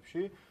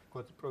ფარგლებში,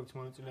 ვთქვათ პროექტის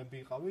მონაწილეები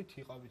იყავით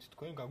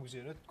თქვენ,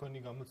 გაგვიზიარეთ თქვენი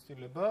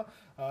გამოცდილება,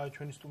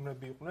 ჩვენი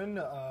სტუმრები იყვნენ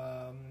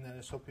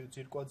სოფიო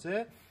ძირკვაძე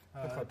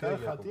და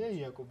ხატია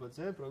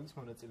იაკობაძე, პროექტის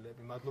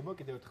მონაწილეები. მადლობა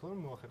კიდევ ერთხელ რომ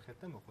მოახერხეთ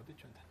და მოხვედით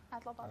ჩვენთან.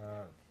 მადლობა.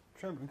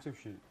 ჩვენ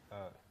პრინციპში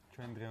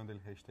ჩვენ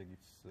დღევანდელი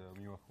ჰეშთეგიც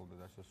მივახოლდა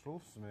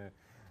დასასრულს. მე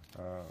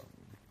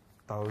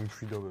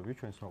დავიმშვიდობები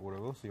ჩვენს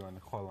მაყურებელს ივანე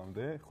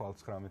ხვალამდე, ხვალ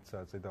 19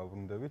 საათზე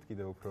დავბრუნდებით,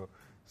 კიდევ უფრო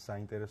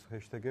საინტერესო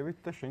ჰეშთეგებით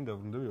და შენ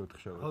დავბრუნდები 4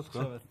 შაბათს. 4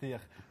 შაბათს,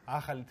 დიახ.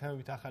 ახალი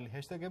თემებით, ახალი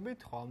ჰეშთეგებით,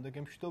 ხვალამდე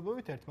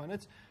გემშვიდობებით,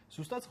 ერთმანეთს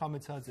ზუსტად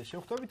 19 საათზე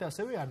შევხვდებით,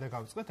 ასევე არ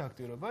დაგავიწყეთ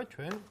აქტიურობა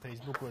ჩვენ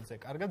Facebook გვერდზე.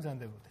 კარგად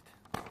ბრძანდებოდეთ.